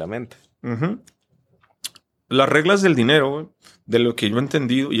tranquilamente. Uh-huh. Las reglas del dinero, güey, de lo que yo he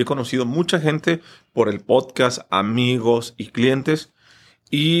entendido y he conocido mucha gente por el podcast, amigos y clientes.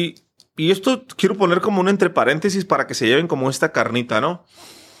 Y esto quiero poner como un entre paréntesis para que se lleven como esta carnita, ¿no?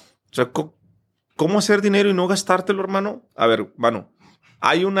 O sea, ¿cómo hacer dinero y no gastártelo, hermano? A ver, mano,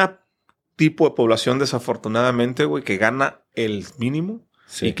 hay una tipo de población desafortunadamente, güey, que gana el mínimo.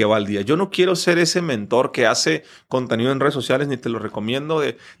 Sí. Y que va al día. Yo no quiero ser ese mentor que hace contenido en redes sociales, ni te lo recomiendo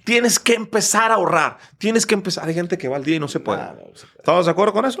de tienes que empezar a ahorrar, tienes que empezar. Hay gente que va al día y no se puede. ¿Estamos de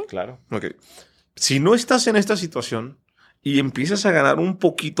acuerdo con eso? Claro. Ok. Si no estás en esta situación y empiezas a ganar un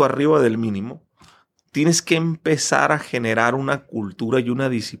poquito arriba del mínimo, tienes que empezar a generar una cultura y una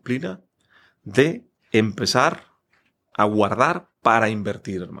disciplina de empezar a guardar para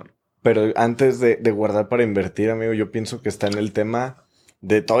invertir, hermano. Pero antes de guardar para invertir, amigo, yo pienso que está en el tema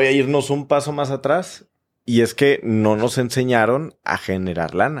de todavía irnos un paso más atrás. Y es que no nos enseñaron a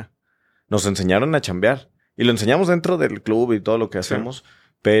generar lana. Nos enseñaron a chambear. Y lo enseñamos dentro del club y todo lo que hacemos. Sí.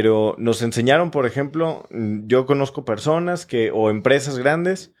 Pero nos enseñaron, por ejemplo, yo conozco personas o empresas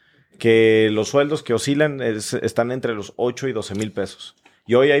grandes que los sueldos que oscilan están entre los 8 y 12 mil pesos.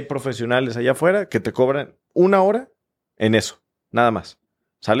 Y hoy hay profesionales allá afuera que te cobran 1 hora en eso. Nada más.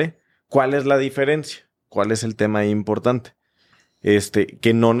 ¿Sale? ¿Cuál es la diferencia? ¿Cuál es el tema ahí importante?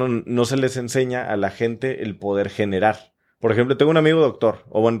 Que no se les enseña a la gente el poder generar. Por ejemplo, tengo un amigo doctor,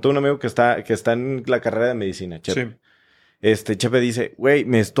 tengo un amigo que está en la carrera de medicina, Chepe. Sí. Chepe dice, güey,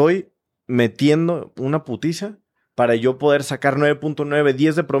 me estoy metiendo una putiza para yo poder sacar 9.9,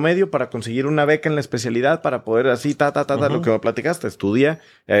 10 de promedio para conseguir una beca en la especialidad, para poder así, lo que me platicaste, estudia,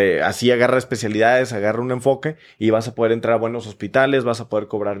 así agarra especialidades, agarra un enfoque y vas a poder entrar a buenos hospitales, vas a poder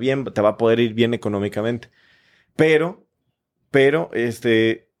cobrar bien, te va a poder ir bien económicamente. Pero,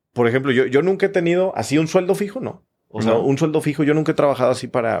 por ejemplo, yo nunca he tenido así un sueldo fijo, no. O sea, un sueldo fijo, yo nunca he trabajado así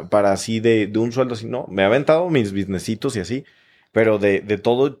para así de un sueldo así, no. Me he aventado mis businessitos y así, pero de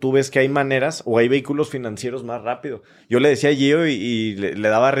todo tú ves que hay maneras o hay vehículos financieros más rápido. Yo le decía a Gio y le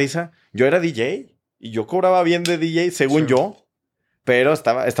daba risa, yo era DJ y yo cobraba bien de DJ según yo, pero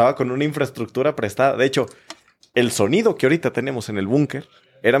estaba con una infraestructura prestada. De hecho, el sonido que ahorita tenemos en el búnker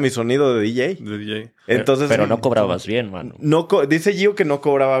era mi sonido de DJ. Entonces, pero no cobrabas bien, mano. Dice Gio que no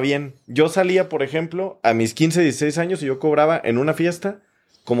cobraba bien. Yo salía, por ejemplo, a mis 15, 16 años y yo cobraba en una fiesta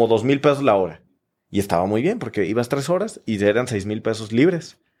como 2,000 pesos la hora. Y estaba muy bien porque ibas 3 horas y eran 6,000 pesos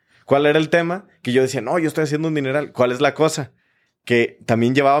libres. ¿Cuál era el tema? Que yo decía, no, yo estoy haciendo un dineral. ¿Cuál es la cosa? Que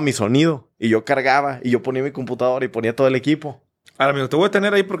también llevaba mi sonido y yo cargaba y yo ponía mi computadora y ponía todo el equipo. Ahora, amigo, te voy a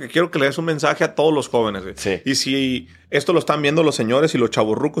tener ahí porque quiero que le des un mensaje a todos los jóvenes. Sí. Y si esto lo están viendo los señores y los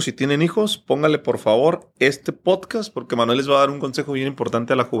chavorrucos y tienen hijos, póngale por favor este podcast porque Manuel les va a dar un consejo bien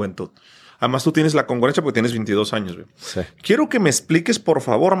importante a la juventud. Además, tú tienes la congruencia porque tienes 22 años. Güey. Sí. Quiero que me expliques, por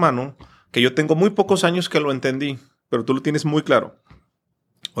favor, mano, que yo tengo muy pocos años que lo entendí, pero tú lo tienes muy claro.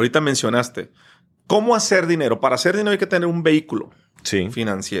 Ahorita mencionaste cómo hacer dinero. Para hacer dinero hay que tener un vehículo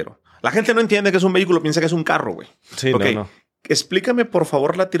financiero. La gente no entiende que es un vehículo, piensa que es un carro, güey. Sí, okay. No. Explícame, por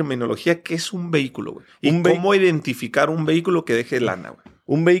favor, la terminología. ¿Qué es un vehículo, güey? Y cómo identificar un vehículo que deje lana, güey.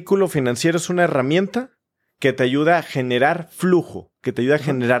 Un vehículo financiero es una herramienta que te ayuda a generar flujo, que te ayuda a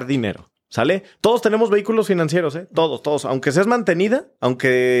generar dinero. ¿Sale? Todos tenemos vehículos financieros, ¿eh? Todos. Aunque seas mantenida,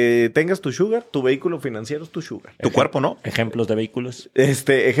 aunque tengas tu sugar, tu vehículo financiero es tu sugar. Tu cuerpo, ¿no? Ejemplos de vehículos.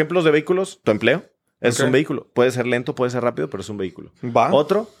 Ejemplos de vehículos, tu empleo. Es un vehículo. Puede ser lento, puede ser rápido, pero es un vehículo. Va.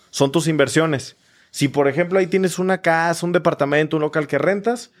 Otro son tus inversiones. Si, por ejemplo, ahí tienes una casa, un departamento, un local que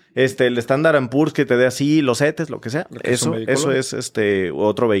rentas, el Standard & Poor's que te dé así, los CETES, lo que sea, eso es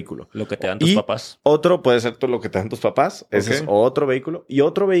otro vehículo. Lo que te dan tus papás. Otro puede ser lo que te dan tus papás. Ese es otro vehículo. Y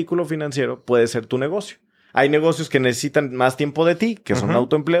otro vehículo financiero puede ser tu negocio. Hay negocios que necesitan más tiempo de ti, que son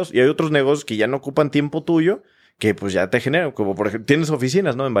autoempleos, y hay otros negocios que ya no ocupan tiempo tuyo, que pues ya te generan. Como por ejemplo, tienes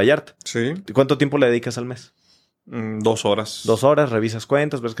oficinas, ¿no? En Vallarta. Sí. ¿Cuánto tiempo le dedicas al mes? 2 horas. 2 horas, revisas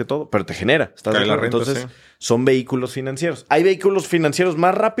cuentas, ves que todo, pero te genera. ¿Estás de acuerdo? Entonces, son vehículos financieros. Hay vehículos financieros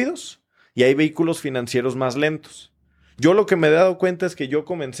más rápidos y hay vehículos financieros más lentos. Yo lo que me he dado cuenta es que yo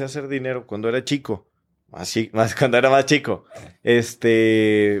comencé a hacer dinero cuando era chico. Cuando era más chico.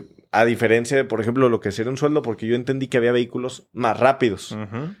 A diferencia de, por ejemplo, lo que sería un sueldo, porque yo entendí que había vehículos más rápidos.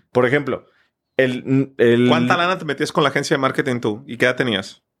 Por ejemplo, ¿cuánta lana te metías con la agencia de marketing tú? ¿Y qué edad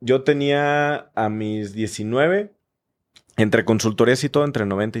tenías? Yo tenía a mis 19, entre consultorías y todo, entre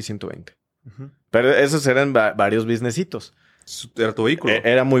 90 y 120. Pero esos eran varios businessitos. Era tu vehículo.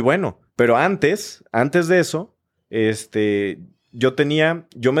 Era muy bueno. Pero antes de eso, yo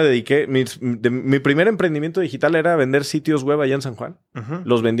me dediqué, mi primer emprendimiento digital era vender sitios web allá en San Juan.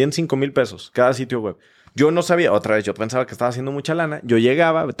 Los vendía en 5,000 pesos cada sitio web. Yo no sabía, otra vez, yo pensaba que estaba haciendo mucha lana. Yo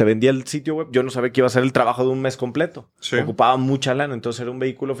llegaba, te vendía el sitio web. Yo no sabía que iba a ser el trabajo de un mes completo. Sí. Ocupaba mucha lana. Entonces era un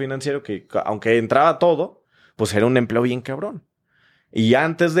vehículo financiero que, aunque entraba todo, pues era un empleo bien cabrón. Y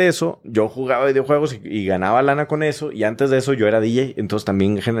antes de eso, yo jugaba videojuegos y ganaba lana con eso. Y antes de eso, yo era DJ. Entonces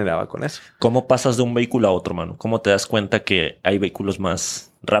también generaba con eso. ¿Cómo pasas de un vehículo a otro, mano? ¿Cómo te das cuenta que hay vehículos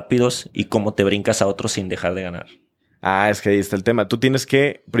más rápidos y cómo te brincas a otros sin dejar de ganar? Es que ahí está el tema. Tú tienes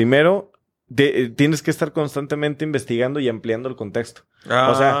que, primero... tienes que estar constantemente investigando y ampliando el contexto.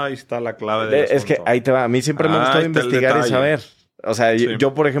 O sea, ahí está la clave del es que ahí te va. A mí siempre me ha gustado investigar y saber. O sea,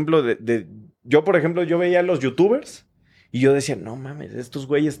 yo por ejemplo, Yo, por ejemplo, yo veía a los youtubers y yo decía, no mames, estos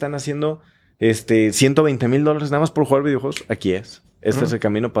güeyes están haciendo $120,000 nada más por jugar videojuegos. Aquí es. Este es el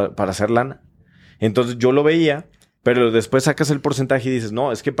camino para hacer lana. Entonces yo lo veía, pero después sacas el porcentaje y dices,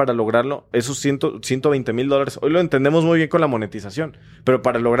 no, es que para lograrlo, esos $120,000, hoy lo entendemos muy bien con la monetización, pero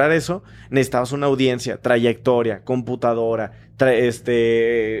para lograr eso necesitabas una audiencia, trayectoria, computadora,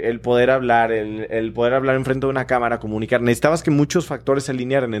 el poder hablar, el poder hablar enfrente de una cámara, comunicar. Necesitabas que muchos factores se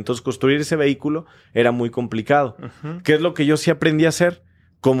alinearan. Entonces construir ese vehículo era muy complicado. ¿Qué es lo que yo sí aprendí a hacer?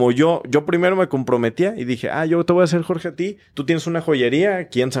 Como yo primero me comprometía y dije, yo te voy a hacer, Jorge, a ti. Tú tienes una joyería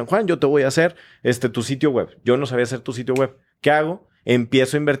aquí en San Juan, yo te voy a hacer tu sitio web. Yo no sabía hacer tu sitio web. ¿Qué hago?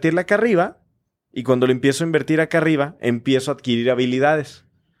 Empiezo a invertirle acá arriba y cuando lo empiezo a invertir acá arriba, empiezo a adquirir habilidades.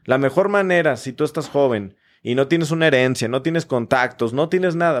 La mejor manera, si tú estás joven y no tienes una herencia, no tienes contactos, no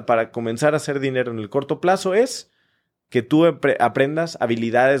tienes nada para comenzar a hacer dinero en el corto plazo, es que tú aprendas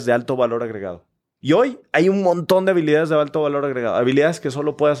habilidades de alto valor agregado. Y hoy hay un montón de habilidades de alto valor agregado. Habilidades que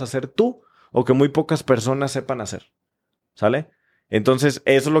solo puedas hacer tú o que muy pocas personas sepan hacer. ¿Sale? Entonces,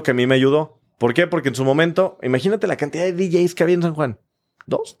 eso es lo que a mí me ayudó. ¿Por qué? Porque en su momento, imagínate la cantidad de DJs que había en San Juan.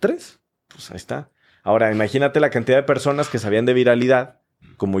 2, 3. Pues ahí está. Ahora, imagínate la cantidad de personas que sabían de viralidad,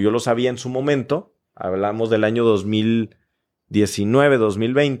 como yo lo sabía en su momento. Hablamos del año 2019,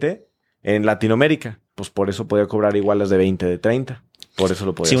 2020, en Latinoamérica. Pues por eso podía cobrar igual las de 20, de 30. Por eso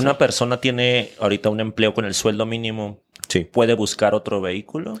lo podía hacer. Si una persona tiene ahorita un empleo con el sueldo mínimo, sí, ¿puede buscar otro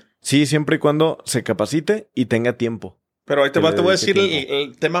vehículo? Sí, siempre y cuando se capacite y tenga tiempo. Pero ahí te voy a decir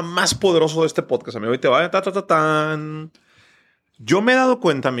el tema más poderoso de este podcast, amigo. Ahí te va. Yo me he dado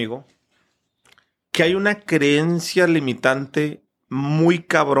cuenta, amigo, que hay una creencia limitante muy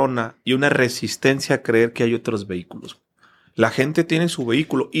cabrona y una resistencia a creer que hay otros vehículos. La gente tiene su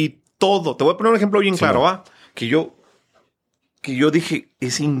vehículo y todo. Te voy a poner un ejemplo bien claro, ¿va? Que yo dije,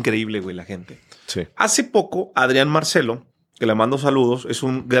 es increíble, güey, la gente. Sí. Hace poco, Adrián Marcelo, que le mando saludos, es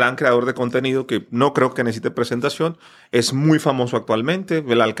un gran creador de contenido que no creo que necesite presentación. Es muy famoso actualmente.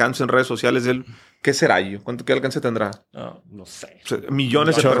 El alcance en redes sociales de él, ¿qué será yo? ¿Qué alcance tendrá? No sé. O sea,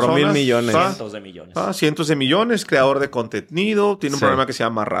 millones de personas. 8,000 millones. Cientos de millones. Cientos de millones. Creador de contenido. Tiene un Sí. programa que se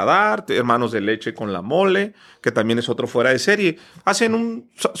llama Radar. Hermanos de Leche con la Mole, que también es otro fuera de serie.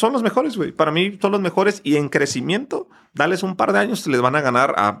 Son los mejores, güey. Para mí son los mejores y en crecimiento, dales un par de años, les van a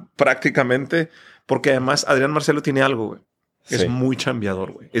ganar a prácticamente, porque además Adrián Marcelo tiene algo, güey. Es Sí. muy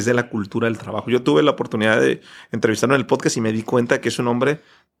chambeador, güey. Es de la cultura del trabajo. Yo tuve la oportunidad de entrevistarlo en el podcast y me di cuenta que es un hombre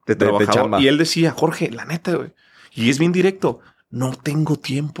de trabajador. chamba. Y él decía, Jorge, la neta, güey. Y es bien directo. No tengo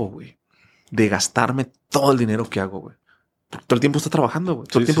tiempo, güey, de gastarme todo el dinero que hago, güey. Porque todo el tiempo está trabajando, güey.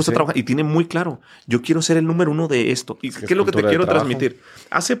 Todo el tiempo está trabajando. Y tiene muy claro, yo quiero ser el número 1 de esto. ¿Y qué es lo que te quiero transmitir?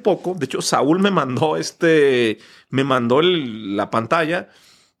 Hace poco, de hecho, Saúl me mandó la pantalla.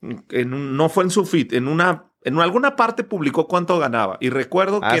 No fue en su feed, en alguna parte publicó cuánto ganaba. Y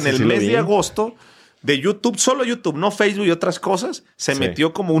recuerdo que en el mes de agosto de YouTube, solo YouTube, no Facebook y otras cosas, se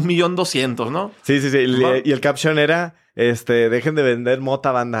metió como 1,200,000, ¿no? Sí. Y el caption era, dejen de vender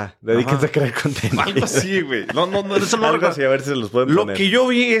mota, banda. Dedíquense a crear contenido. Algo así, güey. No, eso no Algo así, a ver si se los pueden poner. Lo que yo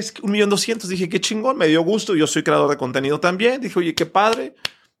vi es 1,200,000. Dije, qué chingón, me dio gusto. Yo soy creador de contenido también. Dije, oye, qué padre.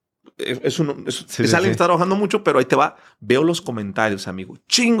 Es alguien que está trabajando mucho, pero ahí te va. Veo los comentarios, amigo.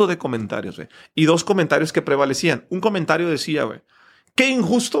 Chingo de comentarios, güey. Y 2 comentarios que prevalecían. Un comentario decía, güey, qué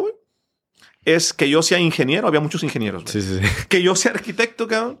injusto, güey, es que yo sea ingeniero. Había muchos ingenieros, güey. Sí. Que yo sea arquitecto,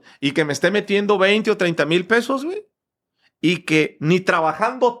 cabrón, y que me esté metiendo 20 o 30 mil pesos, güey. Y que ni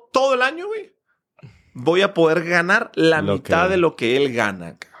trabajando todo el año, güey, voy a poder ganar la mitad de lo que él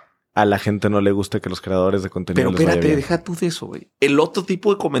gana, cabrón. A la gente no le gusta que los creadores de contenido Pero espérate, deja tú de eso, güey. El otro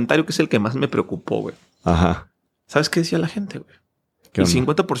tipo de comentario que es el que más me preocupó, güey. Ajá. ¿Sabes qué decía la gente, güey? ¿Qué El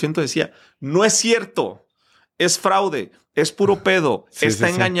onda? 50% decía, no es cierto, es fraude, es puro pedo, está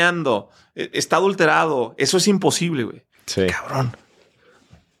engañando, está adulterado, eso es imposible, güey. Sí. Cabrón.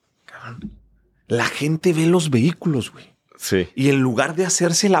 La gente ve los vehículos, güey. Sí. Y en lugar de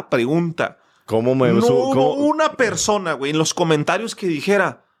hacerse la pregunta, ¿Cómo me no hubo una persona, güey, en los comentarios que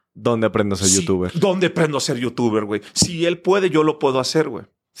dijera, ¿dónde aprendo a ser youtuber? ¿Dónde aprendo a ser youtuber, güey? Si él puede, yo lo puedo hacer, güey.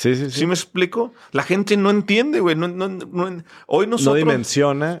 Sí. ¿Sí me explico? La gente no entiende, güey. Hoy nosotros... No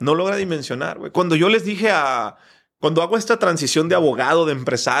dimensiona. No logra dimensionar, güey. Cuando yo les dije cuando hago esta transición de abogado, de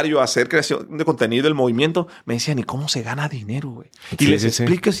empresario, a hacer creación de contenido, el movimiento, me decían, ¿y cómo se gana dinero, güey? Y les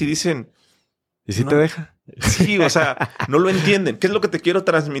explicas y dicen... ¿Y si te deja? Sí, o sea, no lo entienden. ¿Qué es lo que te quiero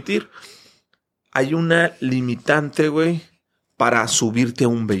transmitir? Hay una limitante, güey, para subirte a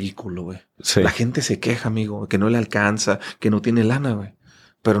un vehículo, güey. Sí. La gente se queja, amigo, que no le alcanza, que no tiene lana, güey.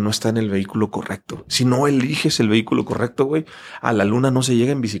 pero no está en el vehículo correcto. Si no eliges el vehículo correcto, güey, a la luna no se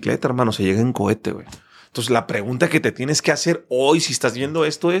llega en bicicleta, hermano, se llega en cohete, güey. Entonces, la pregunta que te tienes que hacer hoy, si estás viendo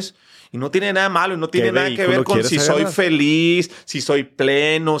esto, es, y no tiene nada malo, y no tiene nada que ver con si soy feliz, si soy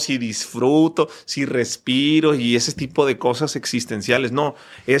pleno, si disfruto, si respiro y ese tipo de cosas existenciales. No,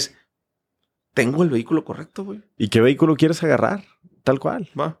 es, tengo el vehículo correcto, güey. ¿Y qué vehículo quieres agarrar? Tal cual.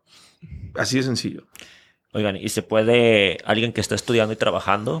 Va. Así de sencillo. Oigan, ¿y se puede, alguien que está estudiando y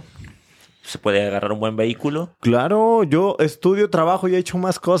trabajando, se puede agarrar un buen vehículo? Claro, yo estudio, trabajo y he hecho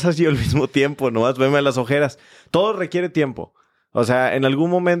más cosas yo al mismo tiempo. Nomás veme las ojeras. Todo requiere tiempo. O sea, en algún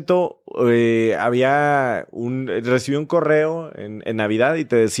momento recibí un correo en Navidad y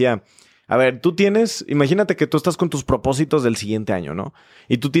te decía, a ver, imagínate que tú estás con tus propósitos del siguiente año, ¿no?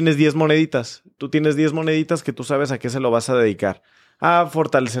 Y tú tienes 10 moneditas. Tú tienes 10 moneditas que tú sabes a qué se lo vas a dedicar. A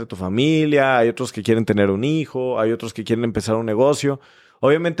fortalecer tu familia, hay otros que quieren tener un hijo, hay otros que quieren empezar un negocio.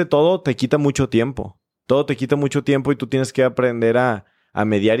 Obviamente todo te quita mucho tiempo. Todo te quita mucho tiempo y tú tienes que aprender a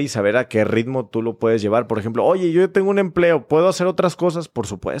mediar y saber a qué ritmo tú lo puedes llevar. Por ejemplo, oye, yo tengo un empleo, ¿puedo hacer otras cosas? Por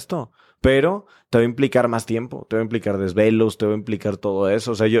supuesto, pero te va a implicar más tiempo, te va a implicar desvelos, te va a implicar todo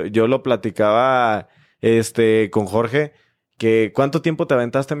eso. O sea, yo lo platicaba con Jorge, que ¿cuánto tiempo te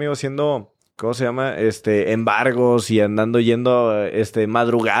aventaste, amigo, haciendo, ¿cómo se llama? Embargos y yendo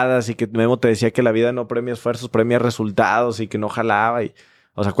madrugadas, y que Memo te decía que la vida no premia esfuerzos, premia resultados y que no jalaba.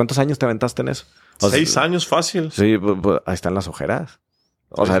 O sea, ¿cuántos años te aventaste en eso? 6 años fácil. Sí, pues, ahí están las ojeras.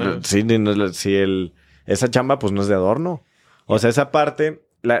 O sea, sí, esa chamba pues no es de adorno. O sea, esa parte,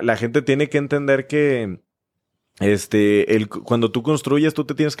 la gente tiene que entender que cuando tú construyes, tú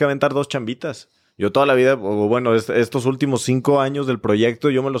te tienes que aventar 2 chambitas. Yo toda la vida, o bueno, estos últimos 5 años del proyecto,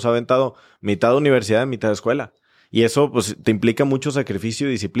 yo me los he aventado mitad de universidad, mitad de escuela. Y eso pues te implica mucho sacrificio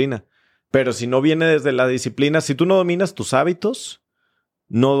y disciplina. Pero si no viene desde la disciplina, si tú no dominas tus hábitos,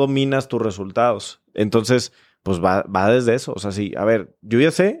 no dominas tus resultados. Entonces, pues va desde eso. O sea, sí, a ver, yo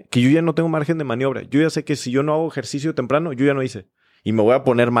ya sé que yo ya no tengo margen de maniobra. Yo ya sé que si yo no hago ejercicio temprano, yo ya no hice. Y me voy a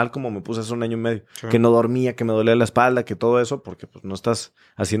poner mal como me puse hace 1 año y medio. Sí. Que no dormía, que me dolía la espalda, que todo eso, porque pues no estás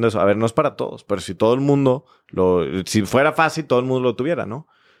haciendo eso. A ver, no es para todos, pero si todo el mundo, si fuera fácil, todo el mundo lo tuviera, ¿no?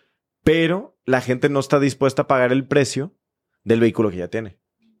 Pero la gente no está dispuesta a pagar el precio del vehículo que ya tiene.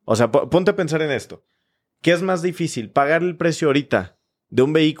 O sea, ponte a pensar en esto. ¿Qué es más difícil? ¿Pagar el precio ahorita de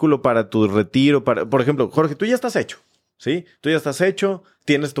un vehículo para tu retiro? Por ejemplo, Jorge, tú ya estás hecho, ¿sí? Tú ya estás hecho,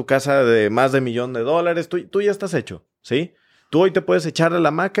 tienes tu casa de más de $1,000,000, tú ya estás hecho, ¿sí? Tú hoy te puedes echar a la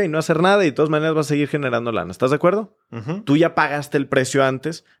hamaca y no hacer nada y de todas maneras vas a seguir generando lana. ¿Estás de acuerdo? Uh-huh. Tú ya pagaste el precio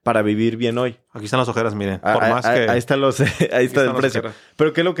antes para vivir bien hoy. Aquí están las ojeras, miren. Por más que... Ahí está el precio. Ojeras.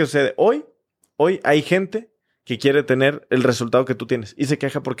 Pero ¿qué es lo que sucede? Hoy hay gente que quiere tener el resultado que tú tienes y se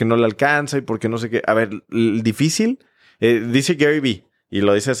queja porque no le alcanza y porque no sé qué. A ver, difícil. Dice Gary Vee, y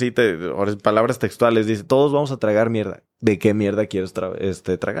lo dice así, palabras textuales, dice, todos vamos a tragar mierda. ¿De qué mierda quieres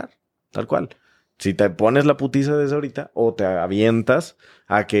tragar? Tal cual. Si te pones la putiza desde ahorita o te avientas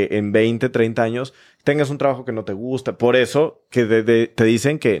a que en 20, 30 años tengas un trabajo que no te gusta. Por eso que te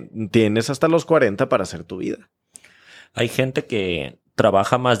dicen que tienes hasta los 40 para hacer tu vida. Hay gente que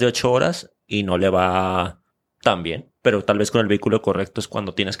trabaja más de 8 horas y no le va tan bien, pero tal vez con el vehículo correcto es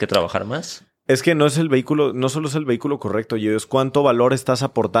cuando tienes que trabajar más. Es que no solo es el vehículo correcto, es cuánto valor estás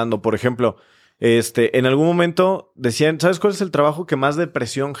aportando. Por ejemplo, en algún momento decían, ¿sabes cuál es el trabajo que más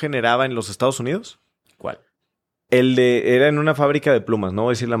depresión generaba en los Estados Unidos? ¿Cuál? Era en una fábrica de plumas, no voy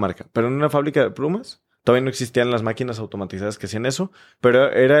a decir la marca, pero en una fábrica de plumas, todavía no existían las máquinas automatizadas que hacían eso,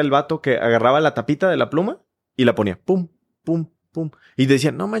 pero era el vato que agarraba la tapita de la pluma y la ponía, pum, pum, pum. Y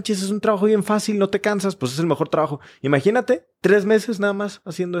decían, no manches, es un trabajo bien fácil, no te cansas, pues es el mejor trabajo. Imagínate, 3 meses nada más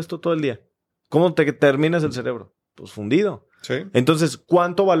haciendo esto todo el día. ¿Cómo te terminas el cerebro? Pues fundido. Sí. Entonces,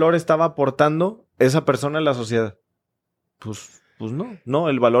 ¿cuánto valor estaba aportando esa persona a la sociedad? Pues no,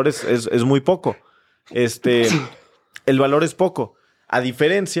 el valor es muy poco. El valor es poco. A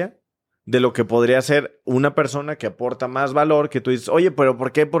diferencia de lo que podría ser una persona que aporta más valor, que tú dices, oye, pero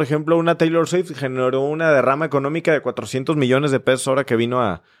 ¿por qué, por ejemplo, una Taylor Swift generó una derrama económica de $400 millones ahora que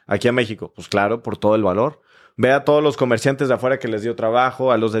vino aquí a México? Pues claro, por todo el valor. Ve a todos los comerciantes de afuera que les dio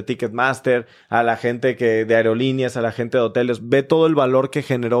trabajo, a los de Ticketmaster, a la gente de aerolíneas, a la gente de hoteles. Ve todo el valor que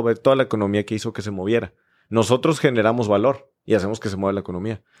generó, ve toda la economía que hizo que se moviera. Nosotros generamos valor y hacemos que se mueva la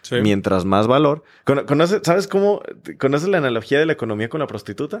economía. Sí. Mientras más valor... ¿Sabes cómo? ¿Conoces la analogía de la economía con la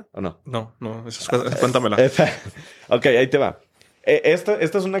prostituta o no? No. Cuéntamela. Ok, ahí te va. Esta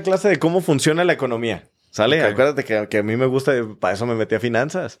es una clase de cómo funciona la economía. ¿Sale? Okay. Acuérdate que a mí me gusta, para eso me metí a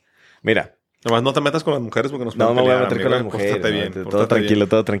finanzas. Mira... Nomás no te metas con las mujeres porque nos pueden pelear. No me voy a meter con las mujeres. Pórtate bien.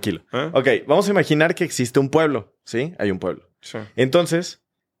 Todo tranquilo. ¿Eh? Ok, vamos a imaginar que existe un pueblo, ¿sí? Hay un pueblo. Sí. Entonces,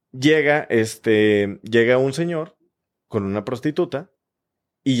 llega un señor con una prostituta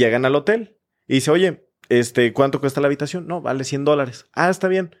y llegan al hotel y dice, oye, ¿cuánto cuesta la habitación? No, vale $100. Ah, está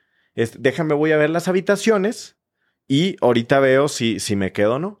bien. Déjame, voy a ver las habitaciones y ahorita veo si me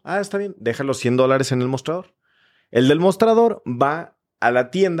quedo o no. Ah, está bien. Deja los $100 en el mostrador. El del mostrador va a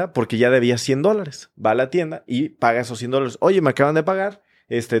la tienda porque ya debía $100. Va a la tienda y paga esos $100. Oye, me acaban de pagar.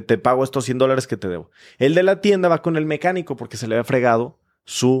 Te pago estos $100 que te debo. El de la tienda va con el mecánico porque se le había fregado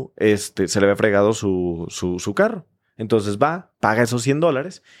su carro. Entonces va, paga esos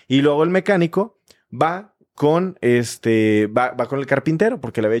 $100 y luego el mecánico va con el carpintero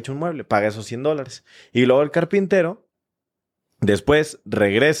porque le había hecho un mueble, paga esos $100. Y luego el carpintero después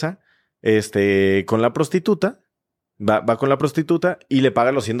regresa con la prostituta, va con la prostituta y le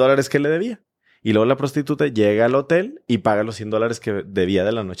paga los $100 que le debía. Y luego la prostituta llega al hotel y paga los $100 que debía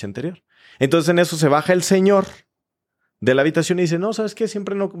de la noche anterior. Entonces en eso se baja el señor de la habitación y dice, no, ¿sabes qué?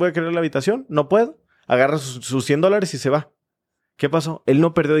 Siempre no voy a querer la habitación, no puedo. Agarra sus $100 y se va. ¿Qué pasó? Él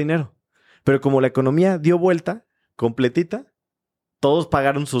no perdió dinero. Pero como la economía dio vuelta completita, todos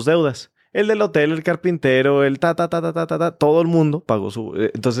pagaron sus deudas. El del hotel, el carpintero, todo el mundo pagó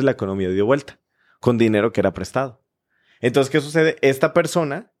entonces la economía dio vuelta con dinero que era prestado. Entonces, ¿qué sucede? Esta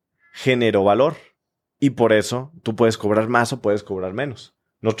persona generó valor y por eso tú puedes cobrar más o puedes cobrar menos.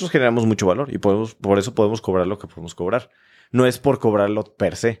 Nosotros generamos mucho valor y por eso podemos cobrar lo que podemos cobrar. No es por cobrarlo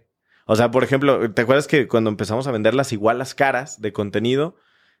per se. O sea, por ejemplo, ¿te acuerdas que cuando empezamos a vender las igualas caras de contenido,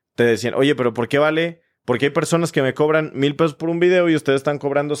 te decían, oye, pero ¿por qué vale? Porque hay personas que me cobran $1,000 por un video y ustedes están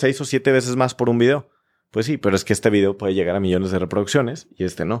cobrando 6 o 7 veces más por un video. Pues sí, pero es que este video puede llegar a millones de reproducciones y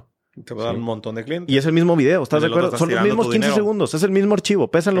no. Te va a dar un montón de clientes. Y es el mismo video, ¿estás de acuerdo? Son los mismos 15 segundos, es el mismo archivo,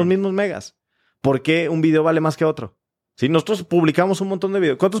 pesan los mismos megas. ¿Por qué un video vale más que otro? Sí, nosotros publicamos un montón de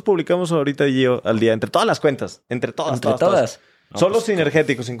videos. ¿Cuántos publicamos ahorita al día? Entre todas las cuentas. Entre todas. No, solo pues,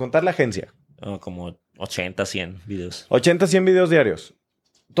 sinergéticos, sin contar la agencia. Como 80, 100 videos. 80, 100 videos diarios.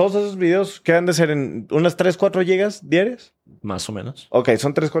 Todos esos videos que han de ser en unas 3, 4 gigas diarias. Más o menos. Ok,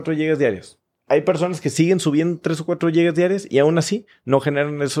 son 3, 4 gigas diarios. Hay personas que siguen subiendo 3 o 4 gigas diarias y aún así no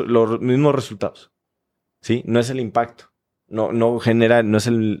generan los mismos resultados. ¿Sí? No es el impacto. No genera, no es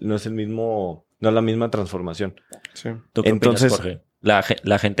el mismo, no es la misma transformación. Sí. ¿Tú qué opinas, Jorge?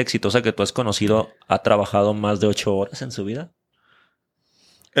 ¿La gente exitosa que tú has conocido ha trabajado más de 8 horas en su vida?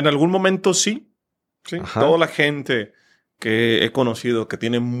 En algún momento sí. Toda la gente que he conocido que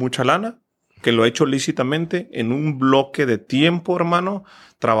tiene mucha lana, que lo ha hecho lícitamente, en un bloque de tiempo, hermano,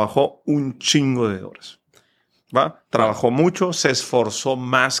 trabajó un chingo de horas. ¿Va? Trabajó mucho, se esforzó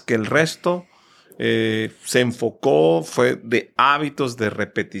más que el resto, se enfocó, fue de hábitos, de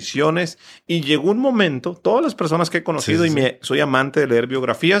repeticiones, y llegó un momento, todas las personas que he conocido, soy amante de leer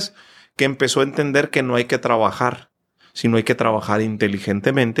biografías, que empezó a entender que no hay que trabajar, sino hay que trabajar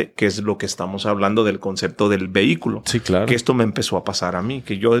inteligentemente, que es lo que estamos hablando del concepto del vehículo. Sí, claro. Que esto me empezó a pasar a mí,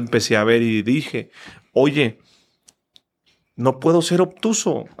 que yo empecé a ver y dije, oye, no puedo ser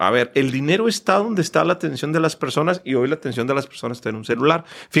obtuso. A ver, el dinero está donde está la atención de las personas y hoy la atención de las personas está en un celular.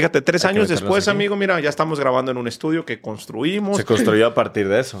 Fíjate, 3 años después, amigo, mira, ya estamos grabando en un estudio que construimos. Se construyó a partir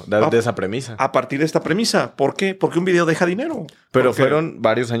de eso, de esa premisa. A partir de esta premisa. ¿Por qué? Porque un video deja dinero. Pero fueron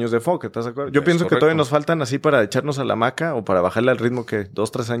varios años de enfoque, ¿estás de acuerdo? Yo pienso que todavía nos faltan así para echarnos a la hamaca o para bajarle al ritmo que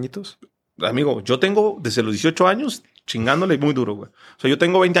 2, 3 añitos. Amigo, yo tengo desde los 18 años chingándole muy duro, güey. O sea, yo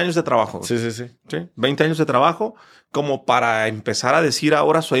tengo 20 años de trabajo. Sí. 20 años de trabajo como para empezar a decir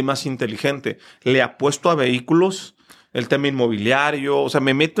ahora soy más inteligente. Le apuesto a vehículos, el tema inmobiliario. O sea,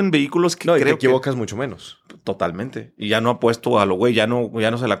 me meto en vehículos que creo que... te equivocas mucho menos. Totalmente. Y ya no apuesto a lo güey. Ya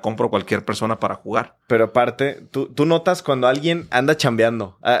no se la compro a cualquier persona para jugar. Pero aparte, tú notas cuando alguien anda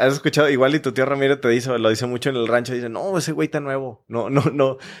chambeando. ¿Has escuchado? Igual y tu tío Ramiro lo dice mucho en el rancho. Dice, no, ese güey está nuevo.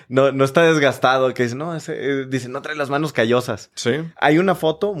 No está desgastado. Que dice, dice, no trae las manos callosas. Sí. Hay una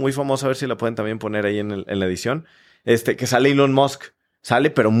foto muy famosa, a ver si la pueden también poner ahí en la edición. Que sale Elon Musk. Sale,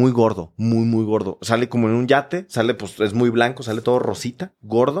 pero muy gordo. Muy gordo. Sale como en un yate. Sale, pues, es muy blanco. Sale todo rosita,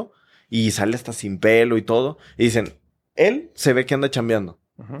 gordo. Y sale hasta sin pelo y todo. Y dicen, él se ve que anda chambeando.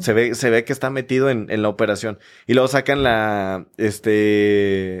 Uh-huh. Se ve que está metido en la operación. Y luego sacan la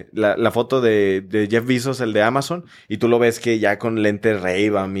foto de Jeff Bezos, el de Amazon. Y tú lo ves que ya con lentes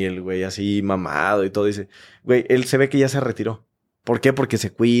Ray-Ban y el güey así mamado y todo. Dice, güey, él se ve que ya se retiró. ¿Por qué? Porque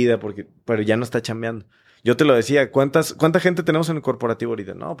se cuida, pero ya no está chambeando. Yo te lo decía, ¿cuánta gente tenemos en el corporativo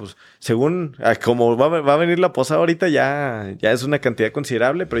ahorita? No, pues según como va a venir la posada ahorita, ya es una cantidad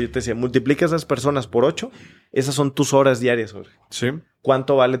considerable, pero yo te decía, multiplica esas personas por 8, esas son tus horas diarias, Jorge. Sí.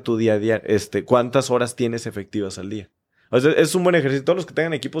 ¿Cuánto vale tu día a día? ¿Cuántas horas tienes efectivas al día? O sea, es un buen ejercicio. Todos los que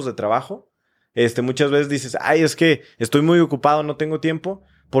tengan equipos de trabajo, muchas veces dices, ay, es que estoy muy ocupado, no tengo tiempo.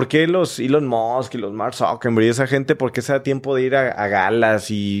 ¿por qué los Elon Musk y los Mark Zuckerberg y esa gente, por qué se da tiempo de ir a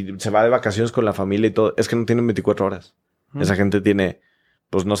galas y se va de vacaciones con la familia y todo? Es que no tienen 24 horas. Esa gente tiene,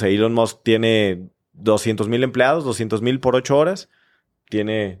 pues no sé, Elon Musk tiene 200,000 empleados, 200,000 por 8 horas.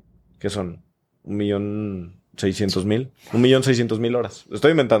 Tiene, ¿qué son? 1,600,000. 1,600,000 horas. Lo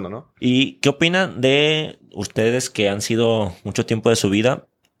estoy inventando, ¿no? ¿Y qué opinan de ustedes que han sido mucho tiempo de su vida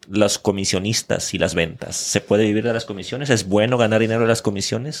los comisionistas y las ventas? ¿Se puede vivir de las comisiones? ¿Es bueno ganar dinero de las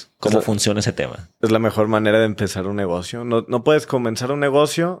comisiones? ¿Cómo funciona ese tema? Es la mejor manera de empezar un negocio. No puedes comenzar un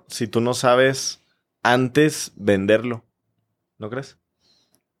negocio si tú no sabes antes venderlo. ¿No crees?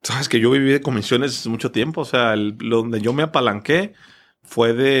 Sabes que yo viví de comisiones mucho tiempo. O sea, donde yo me apalanqué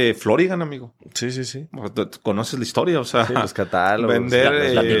fue de Florigan, amigo. Sí, sí, sí. Conoces la historia, o sea. Sí, los catálogos.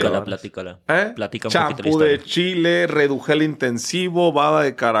 Vender... Platícala. Champú Platica un poquito la de historia. chile, redugel intensivo, baba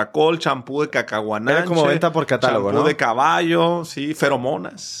de caracol, champú de cacahuananche. Era como venta por catálogo, champú ¿no? de caballo, sí,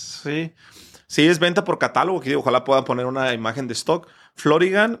 feromonas, sí. Sí, es venta por catálogo, que ojalá puedan poner una imagen de stock.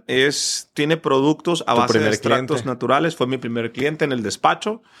 Florigan tiene productos a base de extractos naturales. Fue mi primer cliente en el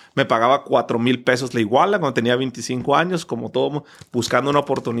despacho. Me pagaba 4,000 pesos la iguala cuando tenía 25 años, como todo, buscando una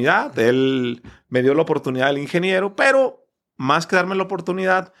oportunidad. Él me dio la oportunidad, el ingeniero, pero más que darme la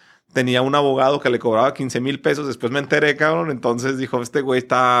oportunidad, tenía un abogado que le cobraba 15,000 pesos. Después me enteré, cabrón. Entonces dijo, este güey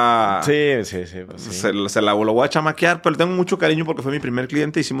está... Sí. Pues sí. Lo voy a chamaquear, pero le tengo mucho cariño porque fue mi primer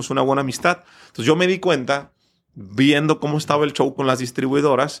cliente. Hicimos una buena amistad. Entonces yo me di cuenta, viendo cómo estaba el show con las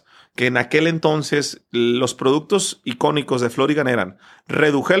distribuidoras, que en aquel entonces los productos icónicos de Florigan eran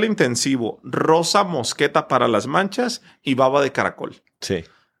redugel intensivo, rosa mosqueta para las manchas y baba de caracol. Sí.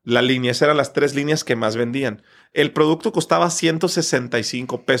 Esas eran las 3 líneas que más vendían. El producto costaba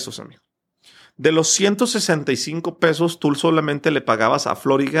 165 pesos, amigo. De los 165 pesos, tú solamente le pagabas a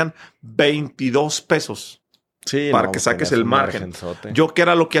Florigan 22 pesos. Sí, para que saques el margen. Yo, ¿qué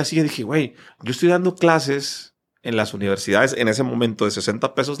era lo que hacía? Dije, güey, yo estoy dando clases en las universidades en ese momento de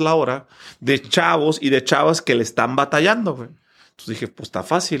 60 pesos la hora de chavos y de chavas que le están batallando, güey. Entonces dije, pues está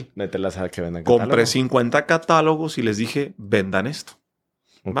fácil. Mételas a que vendan Compré catálogos. 50 catálogos y les dije, vendan esto.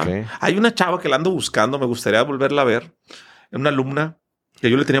 Okay. Hay una chava que la ando buscando, me gustaría volverla a ver. Una alumna que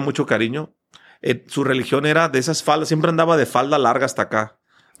yo le tenía mucho cariño. Su religión era de esas faldas, siempre andaba de falda larga hasta acá.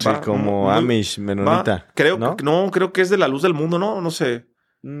 Sí, como Amish, menonita. Creo, ¿no? Creo que es de la luz del mundo, no sé.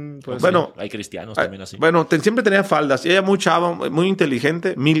 Pues bueno, sí, hay cristianos también así. Bueno, siempre tenía faldas. Y ella muy chava, muy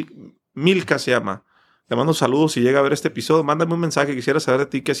inteligente. Milka se llama. Le mando saludos si llega a ver este episodio. Mándame un mensaje. Quisiera saber de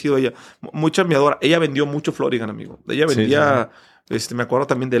ti qué ha sido ella. Muy chambeadora. Ella vendió mucho Florigan, amigo. Ella vendía... Sí. Me acuerdo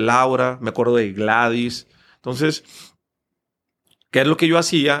también de Laura. Me acuerdo de Gladys. Entonces, ¿qué es lo que yo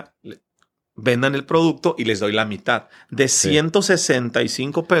hacía? Vendan el producto y les doy la mitad. De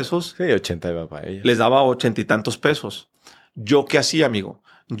 165 pesos... Sí, 80 iba para ella. Les daba 80 y tantos pesos. ¿Yo qué hacía, amigo?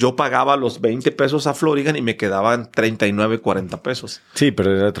 Yo pagaba los 20 pesos a Florigan y me quedaban 39, 40 pesos. Sí,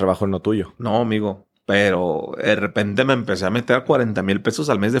 pero era trabajo no tuyo. No, amigo. Pero de repente me empecé a meter 40,000 pesos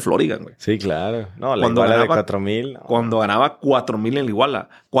al mes de Florigan, güey. Sí, claro. No, la iguala de 4,000. No. Cuando ganaba 4,000 en la iguala.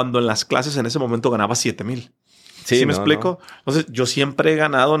 Cuando en las clases en ese momento ganaba 7,000. ¿Sí me explico? No. Entonces, yo siempre he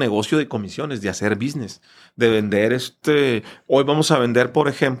ganado negocio de comisiones, de hacer business, de vender Hoy vamos a vender, por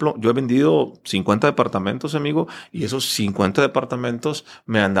ejemplo, yo he vendido 50 departamentos, amigo, y esos 50 departamentos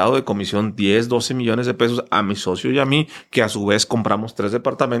me han dado de comisión 10, 12 millones de pesos a mi socio y a mí, que a su vez compramos 3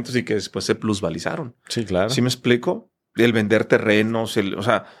 departamentos y que después se plusvalizaron. Sí, claro. ¿Sí me explico? El vender terrenos, o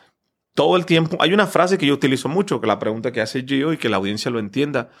sea, todo el tiempo. Hay una frase que yo utilizo mucho, que la pregunta que hace Gio y que la audiencia lo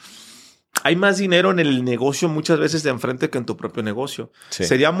entienda. Hay más dinero en el negocio muchas veces de enfrente que en tu propio negocio. Sí.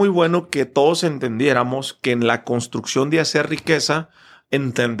 Sería muy bueno que todos entendiéramos que en la construcción de hacer riqueza,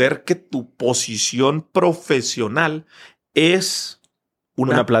 entender que tu posición profesional es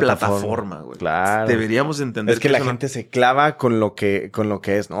una plataforma, güey. Claro. Deberíamos entender. Es que la gente se clava con lo que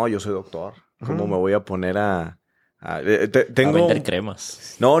es. No, yo soy doctor. ¿Cómo me voy a poner a vender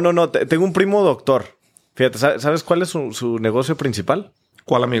cremas? No. Tengo un primo doctor. Fíjate, ¿sabes cuál es su negocio principal?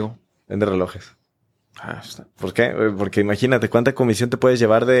 ¿Cuál, amigo? Vende relojes. ¿Por qué? Porque imagínate cuánta comisión te puedes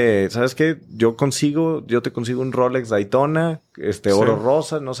llevar de... ¿Sabes qué? Yo te consigo un Rolex Daytona, oro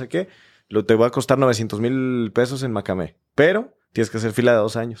rosa, no sé qué. Te va a costar 900,000 pesos en Macamé. Pero tienes que hacer fila de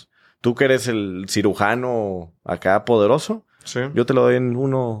 2 años. Tú que eres el cirujano acá poderoso, yo te lo doy en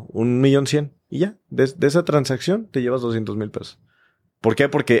 1,100,000. Y ya, de esa transacción te llevas 200,000 pesos. ¿Por qué?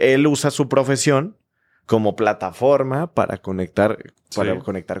 Porque él usa su profesión como plataforma para conectar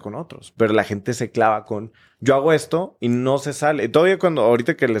con otros. Pero la gente se clava con, yo hago esto y no se sale. Todavía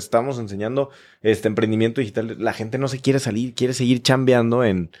ahorita que le estamos enseñando emprendimiento digital, la gente no se quiere salir, quiere seguir chambeando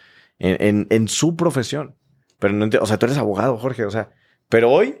en su profesión. Pero no o sea, tú eres abogado, Jorge, o sea, Pero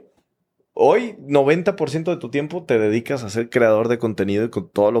hoy 90% de tu tiempo te dedicas a ser creador de contenido y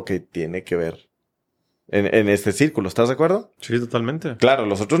con todo lo que tiene que ver en este círculo. ¿Estás de acuerdo? Sí, totalmente. Claro,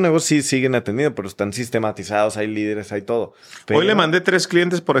 los otros negocios sí siguen atendiendo, pero están sistematizados, hay líderes, hay todo. Pero... Hoy le mandé 3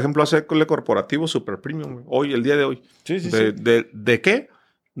 clientes, por ejemplo, a hacerle corporativo super premium, güey. Hoy, el día de hoy. Sí. ¿De qué?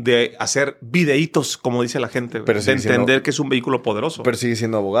 De hacer videitos, como dice la gente, güey. Pero de entender que es un vehículo poderoso. Pero sigue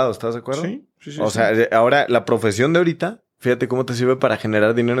siendo abogado, ¿estás de acuerdo? Sí. O sea, ahora la profesión de ahorita, fíjate cómo te sirve para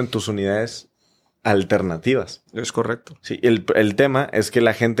generar dinero en tus unidades alternativas. Es correcto. Sí, el tema es que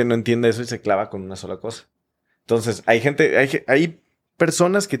la gente no entiende eso y se clava con una sola cosa. Entonces, hay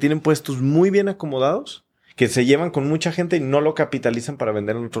personas que tienen puestos muy bien acomodados, que se llevan con mucha gente y no lo capitalizan para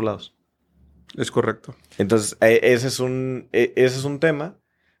vender en otros lados. Es correcto. Entonces, ese es un tema,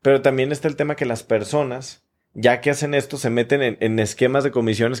 pero también está el tema que las personas, ya que hacen esto, se meten en esquemas de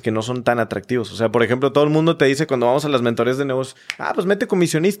comisiones que no son tan atractivos. O sea, por ejemplo, todo el mundo te dice cuando vamos a las mentorías de negocios, pues mete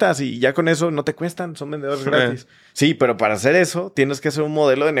comisionistas y ya con eso no te cuestan, son vendedores gratis. Sí, pero para hacer eso tienes que hacer un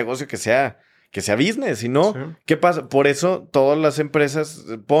modelo de negocio que sea business, si no, ¿qué pasa? Por eso todas las empresas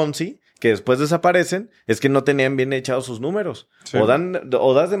Ponzi que después desaparecen es que no tenían bien echados sus números. Sí.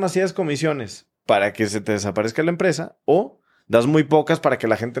 O das demasiadas comisiones para que se te desaparezca la empresa o das muy pocas para que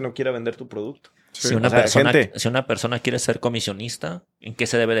la gente no quiera vender tu producto. Sí. Si una persona quiere ser comisionista, ¿en qué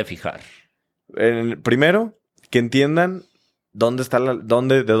se debe de fijar? Primero, que entiendan dónde está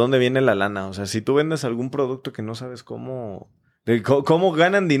de dónde viene la lana. O sea, si tú vendes algún producto que no sabes cómo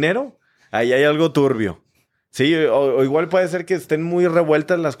ganan dinero, ahí hay algo turbio. Sí, o igual puede ser que estén muy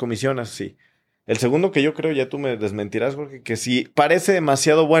revueltas las comisiones, sí. El segundo que yo creo, ya tú me desmentirás, Jorge, que si parece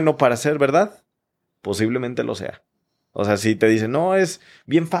demasiado bueno para ser verdad, posiblemente lo sea. O sea, si te dicen, no, es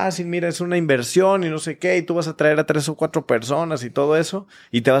bien fácil, mira, es una inversión y no sé qué, y tú vas a traer a 3 o 4 personas y todo eso,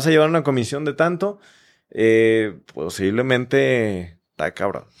 y te vas a llevar una comisión de tanto, posiblemente está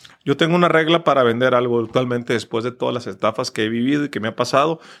cabrón. Yo tengo una regla para vender algo actualmente después de todas las estafas que he vivido y que me ha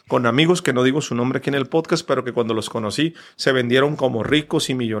pasado con amigos que no digo su nombre aquí en el podcast, pero que cuando los conocí se vendieron como ricos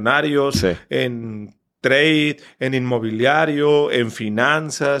y millonarios en trade, en inmobiliario, en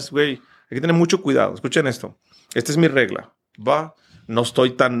finanzas, güey. Hay que tener mucho cuidado. Escuchen esto. Esta es mi regla. No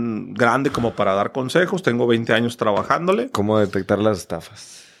estoy tan grande como para dar consejos. Tengo 20 años trabajándole. ¿Cómo detectar las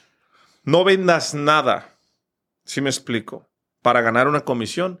estafas? No vendas nada. ¿Sí me explico? Para ganar una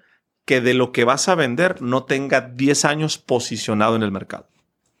comisión que de lo que vas a vender no tenga 10 años posicionado en el mercado.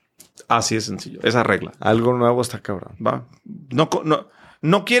 Así de sencillo. Esa regla. Algo nuevo está cabrón. ¿Va?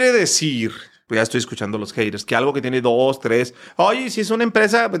 No quiere decir... Pues ya estoy escuchando los haters, que algo que tiene 2, 3... Oye, si es una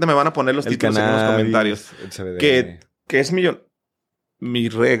empresa, me van a poner los títulos en los comentarios. Que es millón. Mi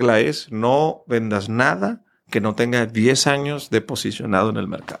regla es no vendas nada que no tenga 10 años de posicionado en el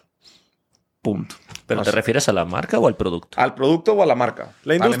mercado. Punto. ¿Pero te refieres a la marca o al producto? Al producto o a la marca.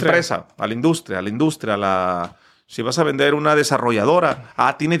 La industria. A la empresa, a la industria, Si vas a vender una desarrolladora,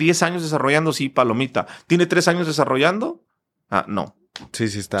 tiene 10 años desarrollando, sí, palomita. ¿Tiene 3 años desarrollando? No. Sí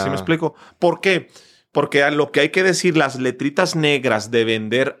está. ¿Sí me explico? ¿Por qué? Porque a lo que hay que decir, las letritas negras de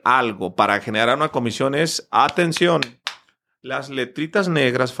vender algo para generar una comisión es, atención, las letritas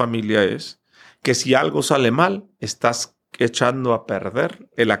negras, familia, es que si algo sale mal, estás echando a perder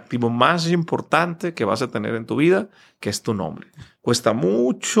el activo más importante que vas a tener en tu vida, que es tu nombre. Cuesta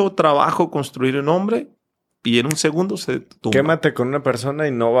mucho trabajo construir un nombre y en un segundo se tumba. Quémate con una persona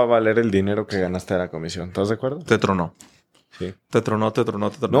y no va a valer el dinero que ganaste de la comisión. ¿Estás de acuerdo? Te tronó. Sí. Te tronó.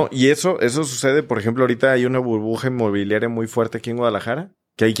 No, y eso sucede, por ejemplo, ahorita hay una burbuja inmobiliaria muy fuerte aquí en Guadalajara,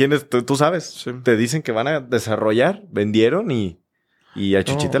 que hay quienes, tú sabes, te dicen que van a desarrollar, vendieron y a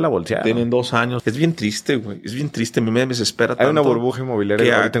Chuchita la voltearon. Tienen 2 años. Es bien triste, güey. Es bien triste. A mí me desespera tanto. Hay una burbuja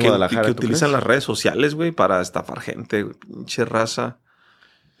inmobiliaria ahorita en Guadalajara. Que utilizan las redes sociales, güey, para estafar gente, güey. Pinche raza.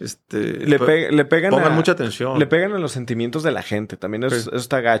 Le pegan pongan mucha atención. Le pegan a los sentimientos de la gente. También eso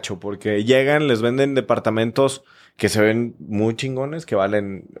está gacho, porque llegan, les venden departamentos que se ven muy chingones, que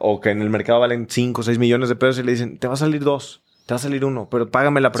valen, o que en el mercado valen 5 o 6 millones de pesos y le dicen, te va a salir 2, te va a salir 1, pero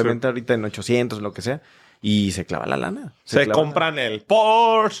págame la preventa ahorita en 800, lo que sea. Y se clava la lana. Se compran el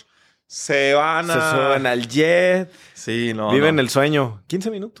Porsche, se suben al jet. Sí, viven el sueño. 15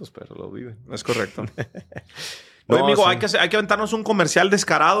 minutos, pero lo viven. Es correcto. Oye, amigo, hay que aventarnos un comercial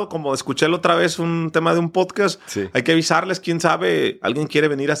descarado, como escuché la otra vez un tema de un podcast. Sí. Hay que avisarles, quién sabe, alguien quiere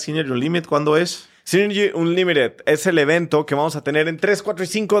venir a Synergy Unlimited, ¿cuándo es? Synergy Unlimited es el evento que vamos a tener en 3, 4 y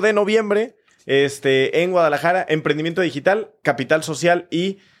 5 de noviembre. en Guadalajara, emprendimiento digital, capital social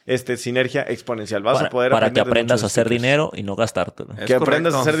y sinergia exponencial. Vas a poder para que aprender de aprendas a muchos hacer stickers. dinero y no gastártelo. Que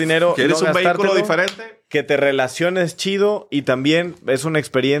aprendas a hacer dinero. ¿Quieres no un vehículo gastártelo, diferente? que te relaciones chido y también es una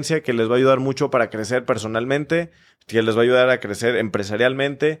experiencia que les va a ayudar mucho para crecer personalmente, que les va a ayudar a crecer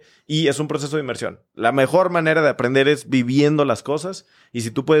empresarialmente y es un proceso de inmersión. La mejor manera de aprender es viviendo las cosas y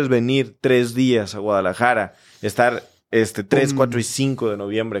si tú puedes venir 3 días a Guadalajara, estar 3, 4 y 5 de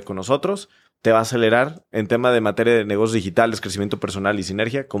noviembre con nosotros, te va a acelerar en tema de materia de negocios digitales, crecimiento personal y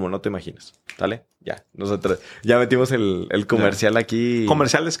sinergia, como no te imaginas. ¿Sale? Ya. Nosotros ya metimos el comercial aquí.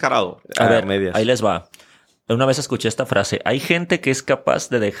 Comercial descarado. A ver, medias. ahí les va. Una vez escuché esta frase. Hay gente que es capaz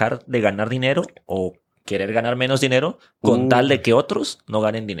de dejar de ganar dinero o querer ganar menos dinero con tal de que otros no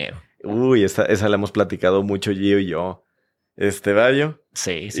ganen dinero. Uy, esa la hemos platicado mucho Gio y yo. ¿Verdad?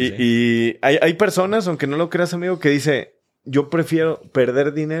 Sí. Y hay personas, aunque no lo creas, amigo, que dice, yo prefiero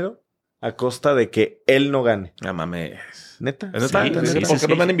perder dinero a costa de que él no gane. No mames. ¿Neta? ¿Es neta? Sí, ¿Por qué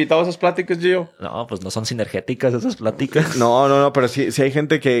no me han invitado a esas pláticas, Gio? No, pues no son sinergéticas esas pláticas. No, pero sí hay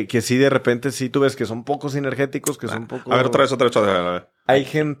gente que sí de repente sí tú ves que son poco sinergéticos, que son poco... A ver, otra vez. A ver. Hay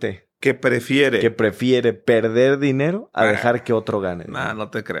gente que prefiere perder dinero a dejar que otro gane. No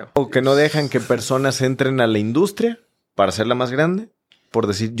te creo. O que no dejan que personas entren a la industria para hacerla más grande por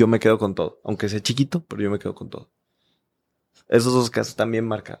decir yo me quedo con todo. Aunque sea chiquito, pero yo me quedo con todo. Esos 2 casos están bien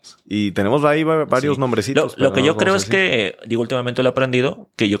marcados. Y tenemos ahí varios nombrecitos. Lo que yo creo es que, últimamente lo he aprendido,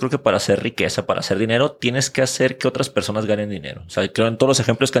 que yo creo que para hacer riqueza, para hacer dinero, tienes que hacer que otras personas ganen dinero. O sea, creo en todos los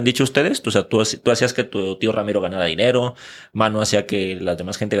ejemplos que han dicho ustedes, tú hacías que tu tío Ramiro ganara dinero, Manu hacía que la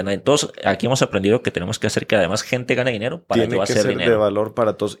demás gente ganara dinero. Todos aquí hemos aprendido que tenemos que hacer que la demás gente gane dinero para tiene que va a que ser ser dinero. de valor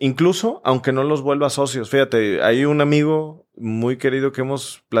para todos. Incluso, aunque no los vuelva socios. Fíjate, hay un amigo muy querido que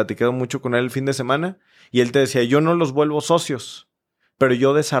hemos platicado mucho con él el fin de semana y él te decía, yo no los vuelvo socios, pero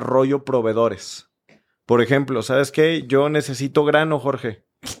yo desarrollo proveedores. Por ejemplo, ¿sabes qué? Yo necesito grano, Jorge.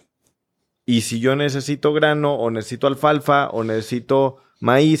 Y si yo necesito grano, o necesito alfalfa, o necesito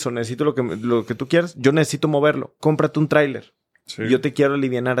maíz, o necesito lo que tú quieras, yo necesito moverlo. Cómprate un tráiler. Sí. Yo te quiero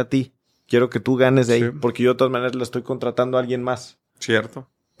alivianar a ti. Quiero que tú ganes de ahí, porque yo de todas maneras le estoy contratando a alguien más. Cierto.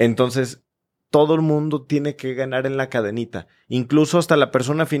 Entonces, todo el mundo tiene que ganar en la cadenita. Incluso hasta la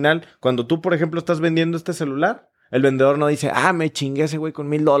persona final. Cuando tú, por ejemplo, estás vendiendo este celular, el vendedor no dice, me chingué ese güey con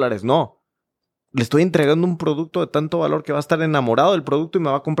 $1,000. No. Le estoy entregando un producto de tanto valor que va a estar enamorado del producto y me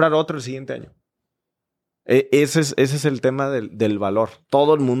va a comprar otro el siguiente año. Ese es el tema del valor.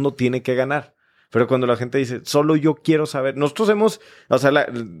 Todo el mundo tiene que ganar. Pero cuando la gente dice, solo yo quiero saber, nosotros hemos,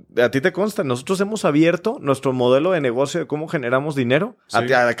 a ti te consta, nosotros hemos abierto nuestro modelo de negocio de cómo generamos dinero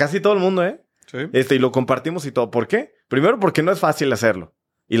a casi todo el mundo, Sí. Y lo compartimos y todo. ¿Por qué? Primero, porque no es fácil hacerlo.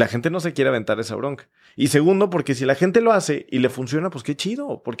 Y la gente no se quiere aventar esa bronca. Y segundo, porque si la gente lo hace y le funciona, pues qué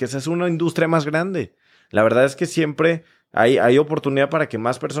chido, porque se hace una industria más grande. La verdad es que siempre hay oportunidad para que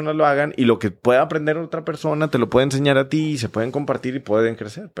más personas lo hagan y lo que pueda aprender otra persona te lo puede enseñar a ti y se pueden compartir y pueden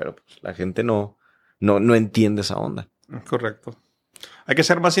crecer. Pero pues, la gente no entiende esa onda. Correcto. Hay que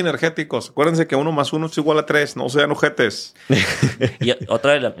ser más sinergéticos. Acuérdense que 1 más 1 es igual a 3. No sean ojetes. Y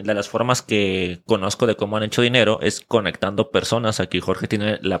otra de las formas que conozco de cómo han hecho dinero es conectando personas. Aquí Jorge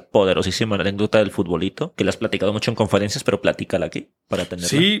tiene la poderosísima anécdota del futbolito, que la has platicado mucho en conferencias, pero platícala aquí para tenerla.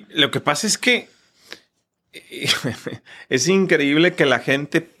 Sí, lo que pasa es que es increíble que la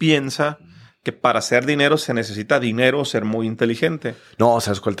gente piensa que para hacer dinero se necesita dinero o ser muy inteligente. No,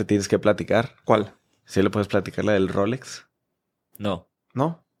 ¿sabes cuál te tienes que platicar? ¿Cuál? ¿Sí le puedes platicar la del Rolex? No.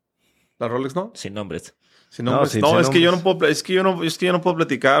 ¿No? ¿La Rolex no? Sin nombres. Sin nombres. No, es que yo no puedo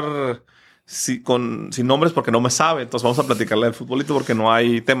platicar sin nombres porque no me sabe. Entonces vamos a platicarle del futbolito porque no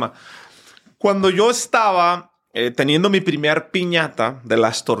hay tema. Cuando yo estaba teniendo mi primer piñata de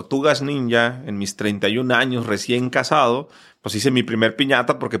las tortugas ninja en mis 31 años recién casado, pues hice mi primer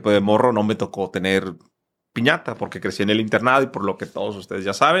piñata porque pues, de morro no me tocó tener piñata porque crecí en el internado y por lo que todos ustedes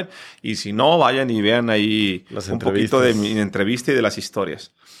ya saben. Y si no, vayan y vean ahí un poquito de mi entrevista y de las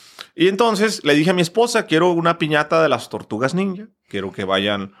historias. Y entonces le dije a mi esposa, quiero una piñata de las tortugas ninja. Quiero que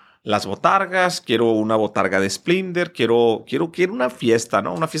vayan las botargas, quiero una botarga de Splinter, quiero una fiesta,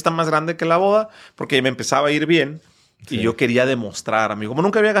 ¿no? Una fiesta más grande que la boda porque me empezaba a ir bien. Sí. Y yo quería demostrar, amigo. Como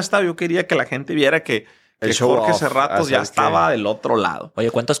nunca había gastado, yo quería que la gente viera que Jorge Cerratos ya estaba del otro lado.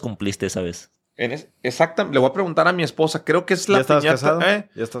 Oye, ¿cuántas cumpliste esa vez? Exactamente. Le voy a preguntar a mi esposa. Creo que es la piñata.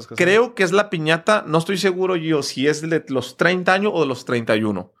 ¿Ya estás casado? Creo que es la piñata. No estoy seguro yo si es de los 30 años o de los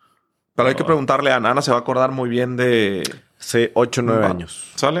 31. Pero hay que preguntarle a Ana. Ana se va a acordar muy bien de... Sí, 8 o 9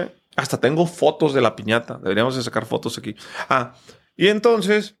 años. ¿Sale? Hasta tengo fotos de la piñata. Deberíamos de sacar fotos aquí. Y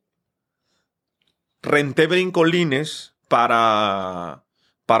entonces renté brincolines para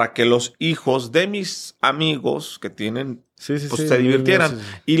para que los hijos de mis amigos que tienen, Sí, se divirtieran. niños,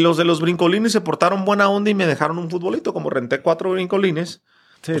 sí. Y los de los brincolines se portaron buena onda y me dejaron un futbolito. Como renté 4 brincolines,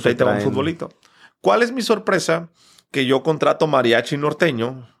 Sí, pues ahí te va un futbolito. ¿Cuál es mi sorpresa? Que yo contrato mariachi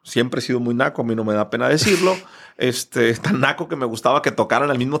norteño. Siempre he sido muy naco, a mí no me da pena decirlo. Tan naco que me gustaba que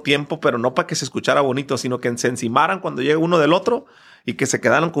tocaran al mismo tiempo, pero no para que se escuchara bonito, sino que se encimaran cuando llegue uno del otro y que se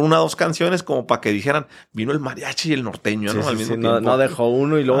quedaran con 1 o 2 canciones como para que dijeran, vino el mariachi y el norteño, ¿no? Sí, Al sí, mismo sí, tiempo. no dejó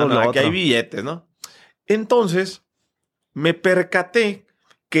uno y luego lo aquí otro. hay billetes, ¿no? Entonces, me percaté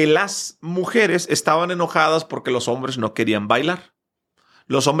que las mujeres estaban enojadas porque los hombres no querían bailar.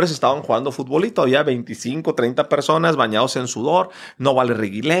 Los hombres estaban jugando futbolito. Había 25, 30 personas bañados en sudor. No vale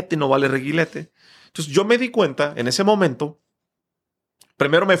reguilete, no vale reguilete. Entonces yo me di cuenta en ese momento.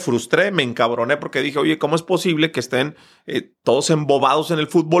 Primero me frustré, me encabroné porque dije, oye, ¿cómo es posible que estén todos embobados en el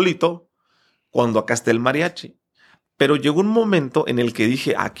futbolito cuando acá está el mariachi? Pero llegó un momento en el que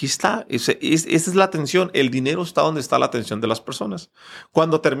dije, aquí está, esa es la atención, el dinero está donde está la atención de las personas.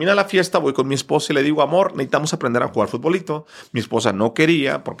 Cuando termina la fiesta voy con mi esposa y le digo, amor, necesitamos aprender a jugar futbolito. Mi esposa no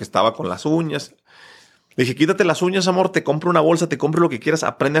quería porque estaba con las uñas. Le dije, quítate las uñas, amor, te compro una bolsa, te compro lo que quieras,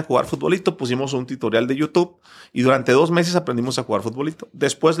 aprende a jugar futbolito. Pusimos un tutorial de YouTube y durante 2 meses aprendimos a jugar futbolito.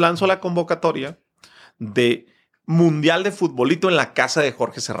 Después lanzo la convocatoria de Mundial de Futbolito en la casa de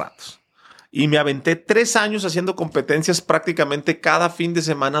Jorge Serratos. Y me aventé 3 años haciendo competencias prácticamente cada fin de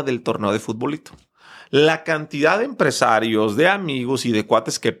semana del torneo de futbolito. La cantidad de empresarios, de amigos y de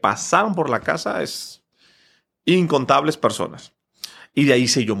cuates que pasaron por la casa es incontables personas. Y de ahí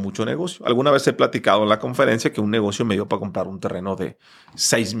hice yo mucho negocio. Alguna vez he platicado en la conferencia que un negocio me dio para comprar un terreno de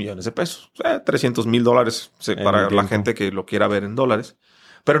 6 millones de pesos. $300,000 para la gente que lo quiera ver en dólares.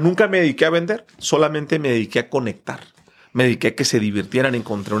 Pero nunca me dediqué a vender. Solamente me dediqué a conectar. Me dediqué a que se divirtieran,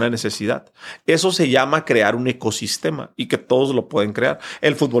 encontré una necesidad. Eso se llama crear un ecosistema y que todos lo pueden crear.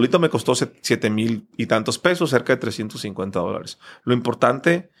 El futbolito me costó 7,000 y tantos pesos, cerca de $350. Lo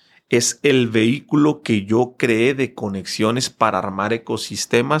importante es el vehículo que yo creé de conexiones para armar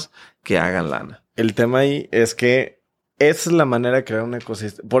ecosistemas que hagan lana. El tema ahí es que esa es la manera de crear un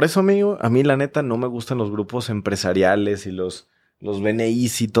ecosistema. Por eso, amigo, a mí la neta no me gustan los grupos empresariales y los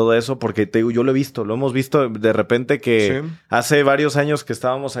BNIs y todo eso, porque te digo, yo lo he visto, lo hemos visto de repente que Sí. hace varios años que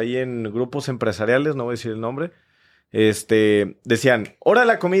estábamos ahí en grupos empresariales, no voy a decir el nombre, decían, hora de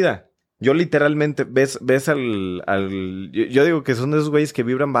la comida. Yo literalmente ves yo digo que son de esos güeyes que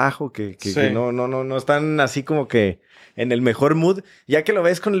vibran bajo, que no están así como que en el mejor mood, ya que lo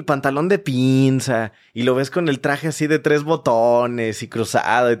ves con el pantalón de pinza y lo ves con el traje así de 3 botones y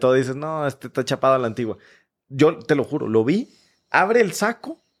cruzado y todo, dices, no, está chapado a la antigua. Yo te lo juro, lo vi, abre el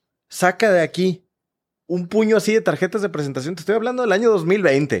saco, saca de aquí un puño así de tarjetas de presentación. Te estoy hablando del año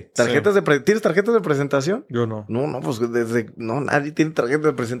 2020. ¿Tienes tarjetas de presentación? Yo no. No, pues nadie tiene tarjetas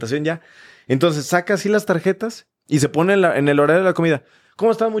de presentación ya. Entonces saca así las tarjetas y se pone en el horario de la comida.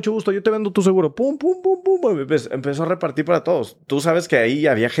 ¿Cómo está? Mucho gusto. Yo te vendo tu seguro. Pum, pum, pum, pum. Empezó a repartir para todos. Tú sabes que ahí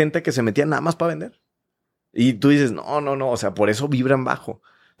había gente que se metía nada más para vender. Y tú dices, no. O sea, por eso vibran bajo.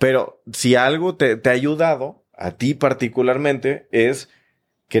 Pero si algo te ha ayudado, a ti particularmente, es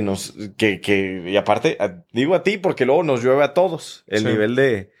y aparte, digo a ti porque luego nos llueve a todos el nivel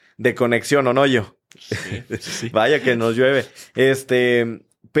de conexión, ¿o no, yo? Sí. Vaya que nos llueve.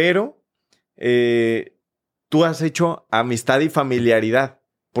 Pero tú has hecho amistad y familiaridad.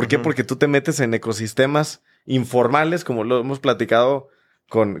 ¿Por qué? Porque tú te metes en ecosistemas informales, como lo hemos platicado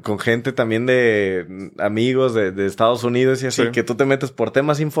con gente también de amigos de Estados Unidos y así, que tú te metes por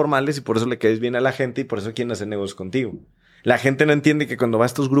temas informales y por eso le caes bien a la gente y por eso quieren hacer negocios contigo. La gente no entiende que cuando va a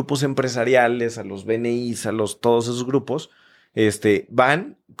estos grupos empresariales, a los BNIs, todos esos grupos,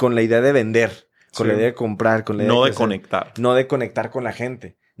 van con la idea de vender, con la idea de comprar, con la idea de conectar. No de conectar con la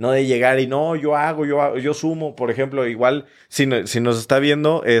gente. No de llegar y no, yo sumo. Por ejemplo, igual, si nos está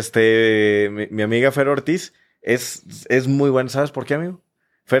viendo, mi amiga Fer Ortiz, es muy buena. ¿Sabes por qué, amigo?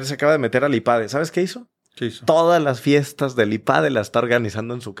 Fer se acaba de meter al IPADE. ¿Sabes qué hizo? ¿Qué hizo? Todas las fiestas del IPADE las está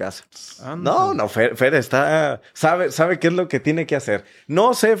organizando en su casa. No, Fer sabe qué es lo que tiene que hacer.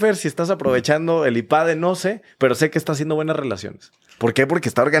 No sé, Fer, si estás aprovechando el IPADE, no sé, pero sé que está haciendo buenas relaciones. ¿Por qué? Porque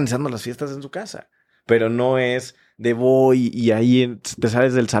está organizando las fiestas en su casa. Pero no es de voy y ahí te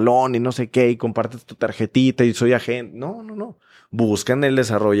sales del salón y no sé qué y compartes tu tarjetita y soy agente. No. Buscan el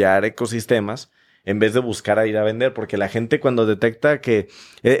desarrollar ecosistemas en vez de buscar a ir a vender, porque la gente cuando detecta que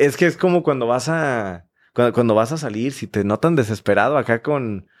es como cuando vas a salir, si te notan desesperado acá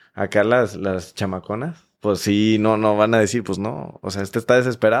las chamaconas, pues sí, no van a decir, pues no, o sea, está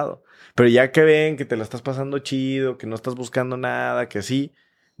desesperado. Pero ya que ven que te la estás pasando chido, que no estás buscando nada, que sí,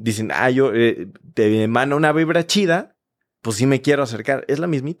 dicen, te emana una vibra chida, pues sí me quiero acercar. Es la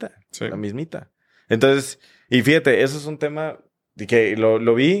mismita. Sí. La mismita. Entonces, y fíjate, eso es un tema que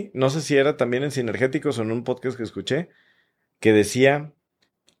lo vi, no sé si era también en Sinergéticos o en un podcast que escuché, que decía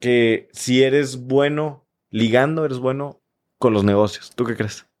que si eres bueno ligando, eres bueno con los negocios. ¿Tú qué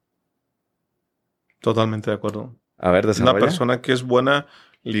crees? Totalmente de acuerdo. A ver, Una desarrolla. persona que es buena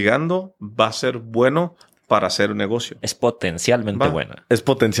ligando va a ser bueno para hacer un negocio. Es potencialmente Va. buena. Es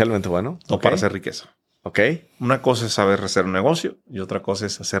potencialmente bueno. O Ok. para hacer riqueza. Ok. Una cosa es saber hacer un negocio y otra cosa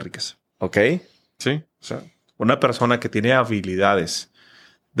es hacer riqueza. Ok. Sí. O sea, una persona que tiene habilidades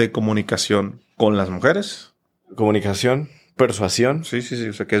de comunicación con las mujeres. Comunicación, persuasión. Sí.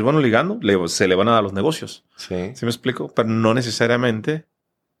 O sea, que es bueno ligando, se le van a dar los negocios. Sí. ¿Sí me explico? Pero no necesariamente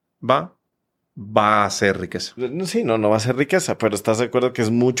va a hacer riqueza. Sí, no va a ser riqueza, pero estás de acuerdo que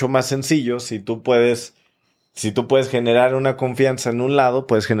es mucho más sencillo si tú puedes generar una confianza en un lado,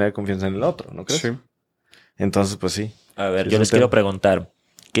 puedes generar confianza en el otro, ¿no crees? Sí. Entonces, pues sí. A ver, Es yo un les tema. quiero preguntar,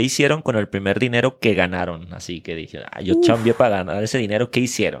 ¿qué hicieron con el primer dinero que ganaron? Así que dije, yo chambeé para ganar ese dinero, ¿qué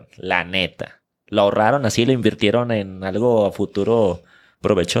hicieron? La neta. ¿Lo ahorraron así, lo invirtieron en algo a futuro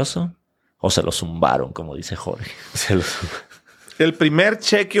provechoso? ¿O se lo zumbaron, como dice Jorge? El primer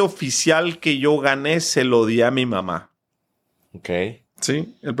cheque oficial que yo gané se lo di a mi mamá. Ok.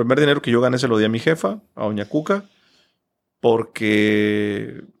 Sí, el primer dinero que yo gané se lo di a mi jefa, a doña Cuca,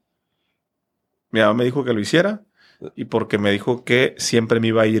 porque mi mamá me dijo que lo hiciera y porque me dijo que siempre me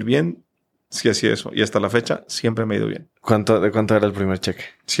iba a ir bien si hacía eso. Y hasta la fecha siempre me ha ido bien. ¿De cuánto era el primer cheque?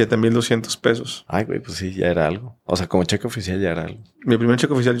 7,200 pesos. Ay, güey, pues sí, ya era algo. O sea, como cheque oficial ya era algo. Mi primer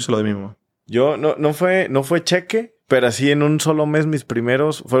cheque oficial yo se lo di a mi mamá. Yo no fue cheque, pero así en un solo mes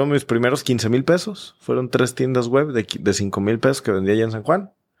fueron mis primeros 15,000 pesos. Fueron 3 tiendas web de 5,000 pesos que vendía allá en San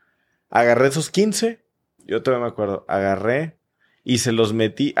Juan. Agarré esos 15, yo todavía me acuerdo, agarré y se los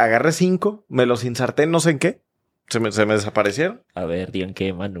metí, agarré 5, me los inserté no sé en qué, se me desaparecieron. A ver, digan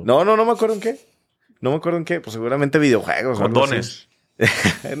qué, Manu. No me acuerdo en qué. No me acuerdo en qué, pues seguramente videojuegos. o algo así. Condones.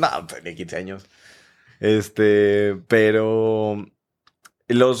 No, tenía 15 años. Pero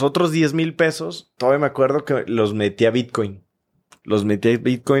los otros 10,000 pesos, todavía me acuerdo que los metí a Bitcoin.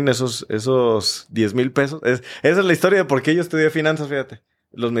 Esos 10,000 pesos. Esa es la historia de por qué yo estudié finanzas, fíjate.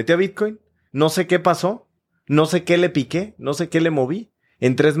 Los metí a Bitcoin. No sé qué pasó. No sé qué le piqué. No sé qué le moví.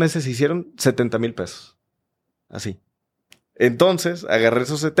 En 3 meses hicieron 70,000 pesos. Así. Entonces, agarré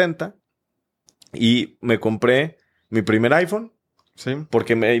esos 70 y me compré mi primer iPhone. Sí.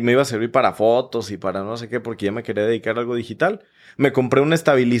 Porque me iba a servir para fotos y para no sé qué, porque ya me quería dedicar a algo digital. Me compré un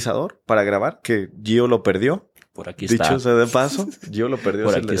estabilizador para grabar, que Gio lo perdió. Por aquí está. Dicho sea de paso, Gio lo perdió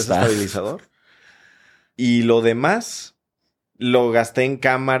Por ese aquí está. estabilizador. Y lo demás lo gasté en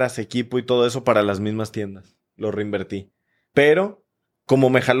cámaras, equipo y todo eso para las mismas tiendas. Lo reinvertí. Pero, como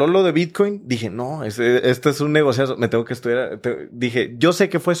me jaló lo de Bitcoin, dije, no, este es un negociazo, me tengo que estudiar. Dije, yo sé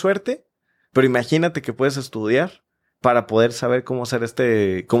que fue suerte, pero imagínate que puedes estudiar para poder saber cómo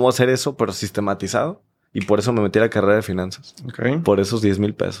hacer eso, pero sistematizado. Y por eso me metí a la carrera de finanzas. Okay. Por esos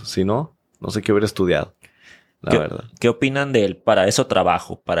 10,000 pesos. Si no, no sé qué hubiera estudiado. La verdad. ¿Qué opinan del para eso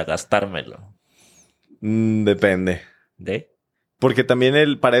trabajo, para gastármelo? Depende. ¿De? Porque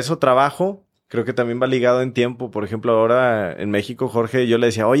también para eso trabajo, creo que también va ligado en tiempo. Por ejemplo, ahora en México, Jorge, yo le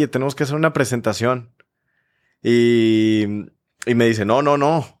decía, oye, tenemos que hacer una presentación. Y me dice, no.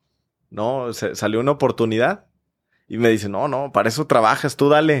 Salió una oportunidad. Y me dice, no, para eso trabajas, tú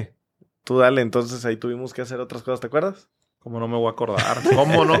dale. Entonces ahí tuvimos que hacer otras cosas, ¿te acuerdas? ¿Cómo no me voy a acordar?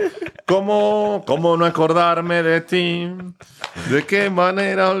 ¿Cómo no? ¿Cómo no acordarme de ti? ¿De qué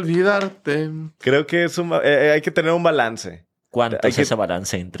manera olvidarte? Creo que hay que tener un balance. ¿Cuánto es ese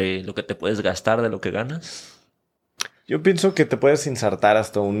balance entre lo que te puedes gastar de lo que ganas? Yo pienso que te puedes insertar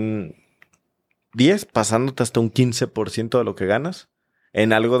hasta un 10, pasándote hasta un 15% de lo que ganas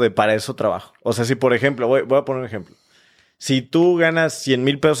en algo de para eso trabajo. O sea, si por ejemplo, voy a poner un ejemplo. Si tú ganas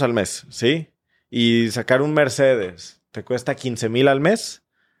 100,000 pesos al mes, ¿sí? Y sacar un Mercedes te cuesta 15,000 al mes.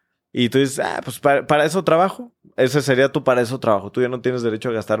 Y tú dices, pues para eso trabajo. Ese sería tu para eso trabajo. Tú ya no tienes derecho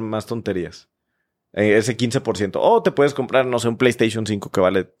a gastar más tonterías. Ese 15%. O te puedes comprar, no sé, un PlayStation 5 que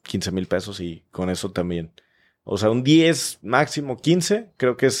vale 15,000 pesos y con eso también. O sea, un 10, máximo 15,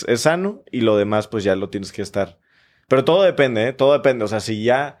 creo que es sano. Y lo demás, pues ya lo tienes que estar. Pero todo depende, ¿eh? Todo depende. O sea, si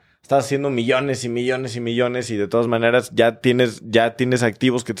ya estás haciendo millones y millones y millones y de todas maneras ya tienes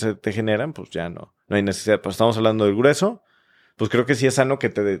activos que te generan, pues ya no hay necesidad. Pero estamos hablando del grueso. Pues creo que sí es sano que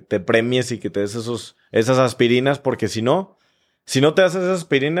te premies y que te des esas aspirinas, porque si no te das esas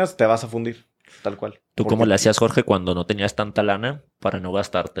aspirinas, te vas a fundir, tal cual. ¿Tú cómo le hacías, Jorge, cuando no tenías tanta lana para no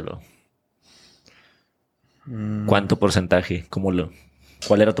gastártelo? ¿Cuánto porcentaje?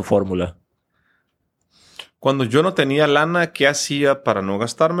 ¿Cuál era tu fórmula? Cuando yo no tenía lana, ¿qué hacía para no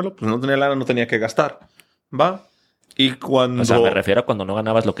gastármelo? Pues no tenía lana, no tenía que gastar. ¿Va? Y cuando... O sea, me refiero a cuando no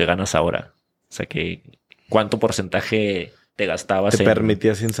ganabas lo que ganas ahora. O sea, que ¿cuánto porcentaje te gastabas? ¿Te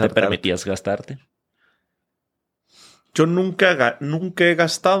permitías ¿Te permitías gastarte? Yo nunca he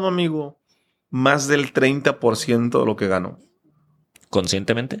gastado, amigo, más del 30% de lo que gano.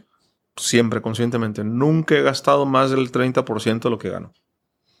 ¿Conscientemente? Siempre, conscientemente. Nunca he gastado más del 30% de lo que gano.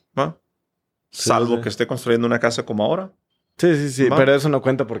 ¿Va? Sí, Salvo sí. que esté construyendo una casa como ahora. Sí. ¿Va? Pero eso no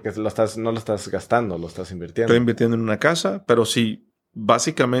cuenta porque no lo estás gastando, lo estás invirtiendo. Estoy invirtiendo en una casa, pero sí,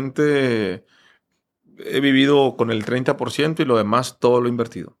 básicamente he vivido con el 30% y lo demás todo lo he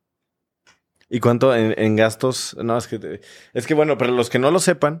invertido. ¿Y cuánto en gastos? No, es que bueno, pero los que no lo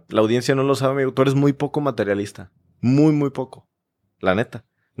sepan, la audiencia no lo sabe, amigo, tú eres muy poco materialista. Muy, muy poco. La neta.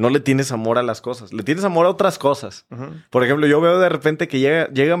 No le tienes amor a las cosas. Le tienes amor a otras cosas. Uh-huh. Por ejemplo, yo veo de repente que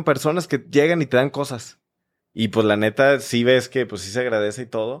llegan personas que llegan y te dan cosas. Y pues la neta sí ves que pues sí se agradece y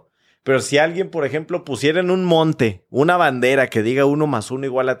todo. Pero si alguien, por ejemplo, pusiera en un monte una bandera que diga 1 más 1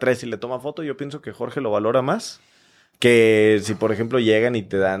 igual a 3 y le toma foto, yo pienso que Jorge lo valora más que si, por ejemplo, llegan y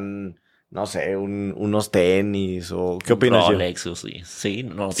te dan, no sé, unos tenis o... ¿Qué opinas, yo? Lexus, sí.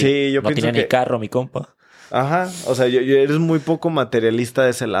 Yo no pienso tiene que... ni carro, mi compa. Ajá, o sea, yo eres muy poco materialista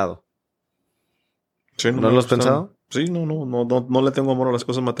de ese lado. Sí, ¿No lo has pensado? Sí, no le tengo amor a las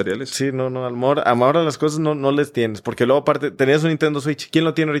cosas materiales. Sí, no, amor a las cosas no les tienes. Porque luego aparte, tenías un Nintendo Switch. ¿Quién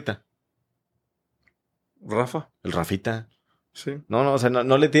lo tiene ahorita? Rafa. El Rafita. Sí. No, o sea,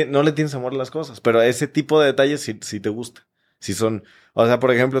 no le tienes amor a las cosas. Pero ese tipo de detalles sí te gusta. Si son, o sea,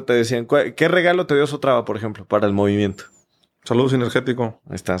 por ejemplo, te decían, ¿qué regalo te dio Sotrava, por ejemplo, para el movimiento? Saludos energético.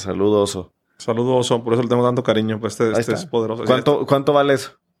 Ahí está, saludoso. Saludoso, por eso le tengo tanto cariño, pues este es poderoso. ¿Cuánto vale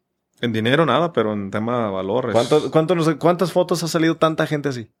eso? En dinero nada, pero en tema de valores. ¿Cuántas fotos ha salido tanta gente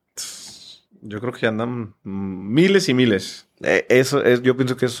así? Yo creo que andan miles y miles. Yo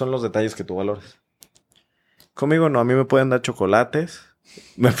pienso que esos son los detalles que tú valores. Conmigo no, a mí me pueden dar chocolates.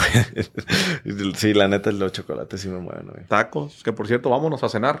 Sí, la neta, los chocolates sí me mueven. ¿No? Tacos, que por cierto, vámonos a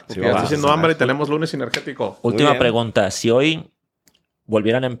cenar. Porque Sí, ya está vamos a haciendo cenar. hambre y tenemos lunes energético. Última bien. pregunta. Si hoy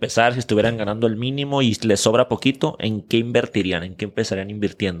volvieran a empezar, si estuvieran ganando el mínimo y les sobra poquito, ¿en qué invertirían? ¿En qué empezarían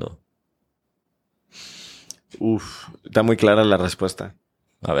invirtiendo? Está muy clara la respuesta.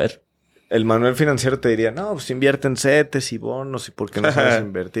 A ver. El manual financiero te diría, no, pues invierte en CETES y bonos y por qué no sabes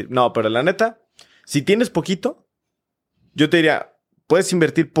invertir. No, pero la neta, si tienes poquito, yo te diría, puedes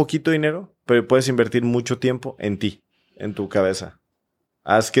invertir poquito dinero, pero puedes invertir mucho tiempo en ti, en tu cabeza.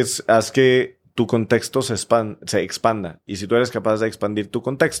 Haz que tu contexto se expanda. Y si tú eres capaz de expandir tu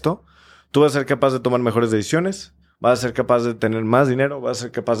contexto, tú vas a ser capaz de tomar mejores decisiones, vas a ser capaz de tener más dinero, vas a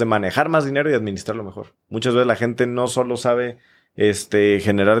ser capaz de manejar más dinero y administrarlo mejor. Muchas veces la gente no solo sabe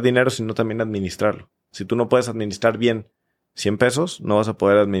generar dinero, sino también administrarlo. Si tú no puedes administrar bien 100 pesos, no vas a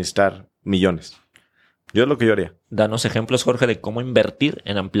poder administrar millones. Yo es lo que yo haría. Danos ejemplos, Jorge, de cómo invertir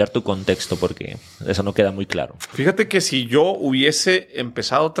en ampliar tu contexto, porque eso no queda muy claro. Fíjate que si yo hubiese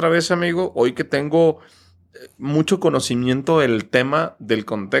empezado otra vez, amigo, hoy que tengo mucho conocimiento del tema del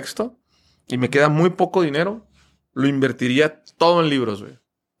contexto y me queda muy poco dinero, lo invertiría todo en libros, güey.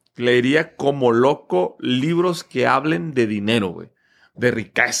 Leería como loco libros que hablen de dinero, güey. De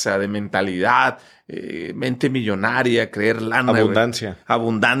riqueza, de mentalidad, mente millonaria, creer lana, Abundancia. Güey.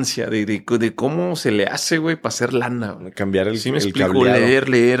 Abundancia, de cómo se le hace, güey, para hacer lana, güey. Cambiar el Sí me explico, cableado.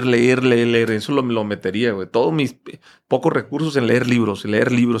 leer. Eso lo metería, güey. Todos mis pocos recursos en leer libros,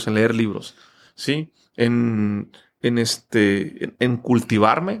 ¿sí? En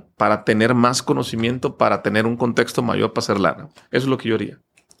cultivarme para tener más conocimiento, para tener un contexto mayor para hacer lana. Eso es lo que yo haría.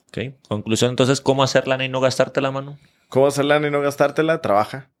 Ok. Conclusión, entonces, ¿cómo hacer lana y no gastarte la mano? ¿Cómo hacer lana y no gastártela?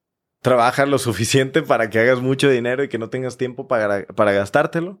 Trabaja. Trabaja lo suficiente para que hagas mucho dinero y que no tengas tiempo para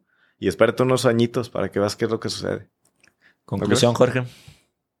gastártelo. Y espérate unos añitos para que veas qué es lo que sucede. Conclusión, Jorge.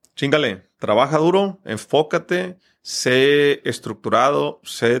 Chíngale, trabaja duro, enfócate, sé estructurado,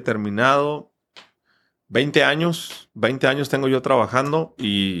 sé determinado. 20 años tengo yo trabajando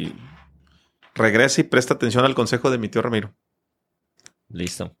y regresa y presta atención al consejo de mi tío Ramiro.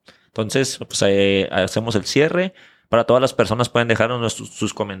 Listo. Entonces, pues hacemos el cierre. Para todas las personas pueden dejarnos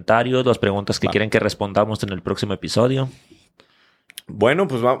sus comentarios, las preguntas que quieren que respondamos en el próximo episodio. Bueno,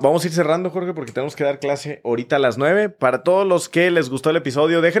 pues vamos a ir cerrando, Jorge, porque tenemos que dar clase ahorita a las 9. Para todos los que les gustó el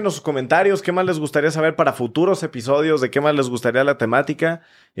episodio, déjenos sus comentarios. ¿Qué más les gustaría saber para futuros episodios? ¿De qué más les gustaría la temática?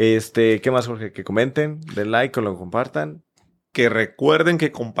 ¿Qué más, Jorge? Que comenten, den like o lo compartan. Que recuerden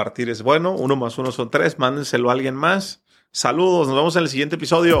que compartir es bueno. 1 más 1 son 3. Mándenselo a alguien más. Saludos. Nos vemos en el siguiente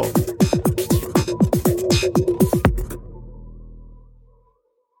episodio.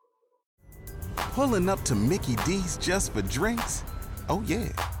 Pulling up to Mickey D's just for drinks? Oh yeah,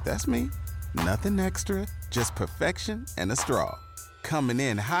 that's me. Nothing extra, just perfection and a straw. Coming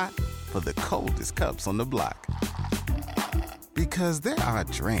in hot for the coldest cups on the block. Because there are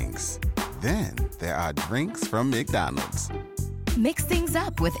drinks. Then there are drinks from McDonald's. Mix things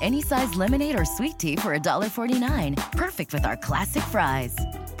up with any size lemonade or sweet tea for $1.49. Perfect with our classic fries.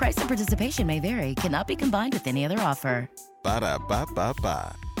 Price and participation may vary. Cannot be combined with any other offer.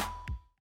 Ba-da-ba-ba-ba.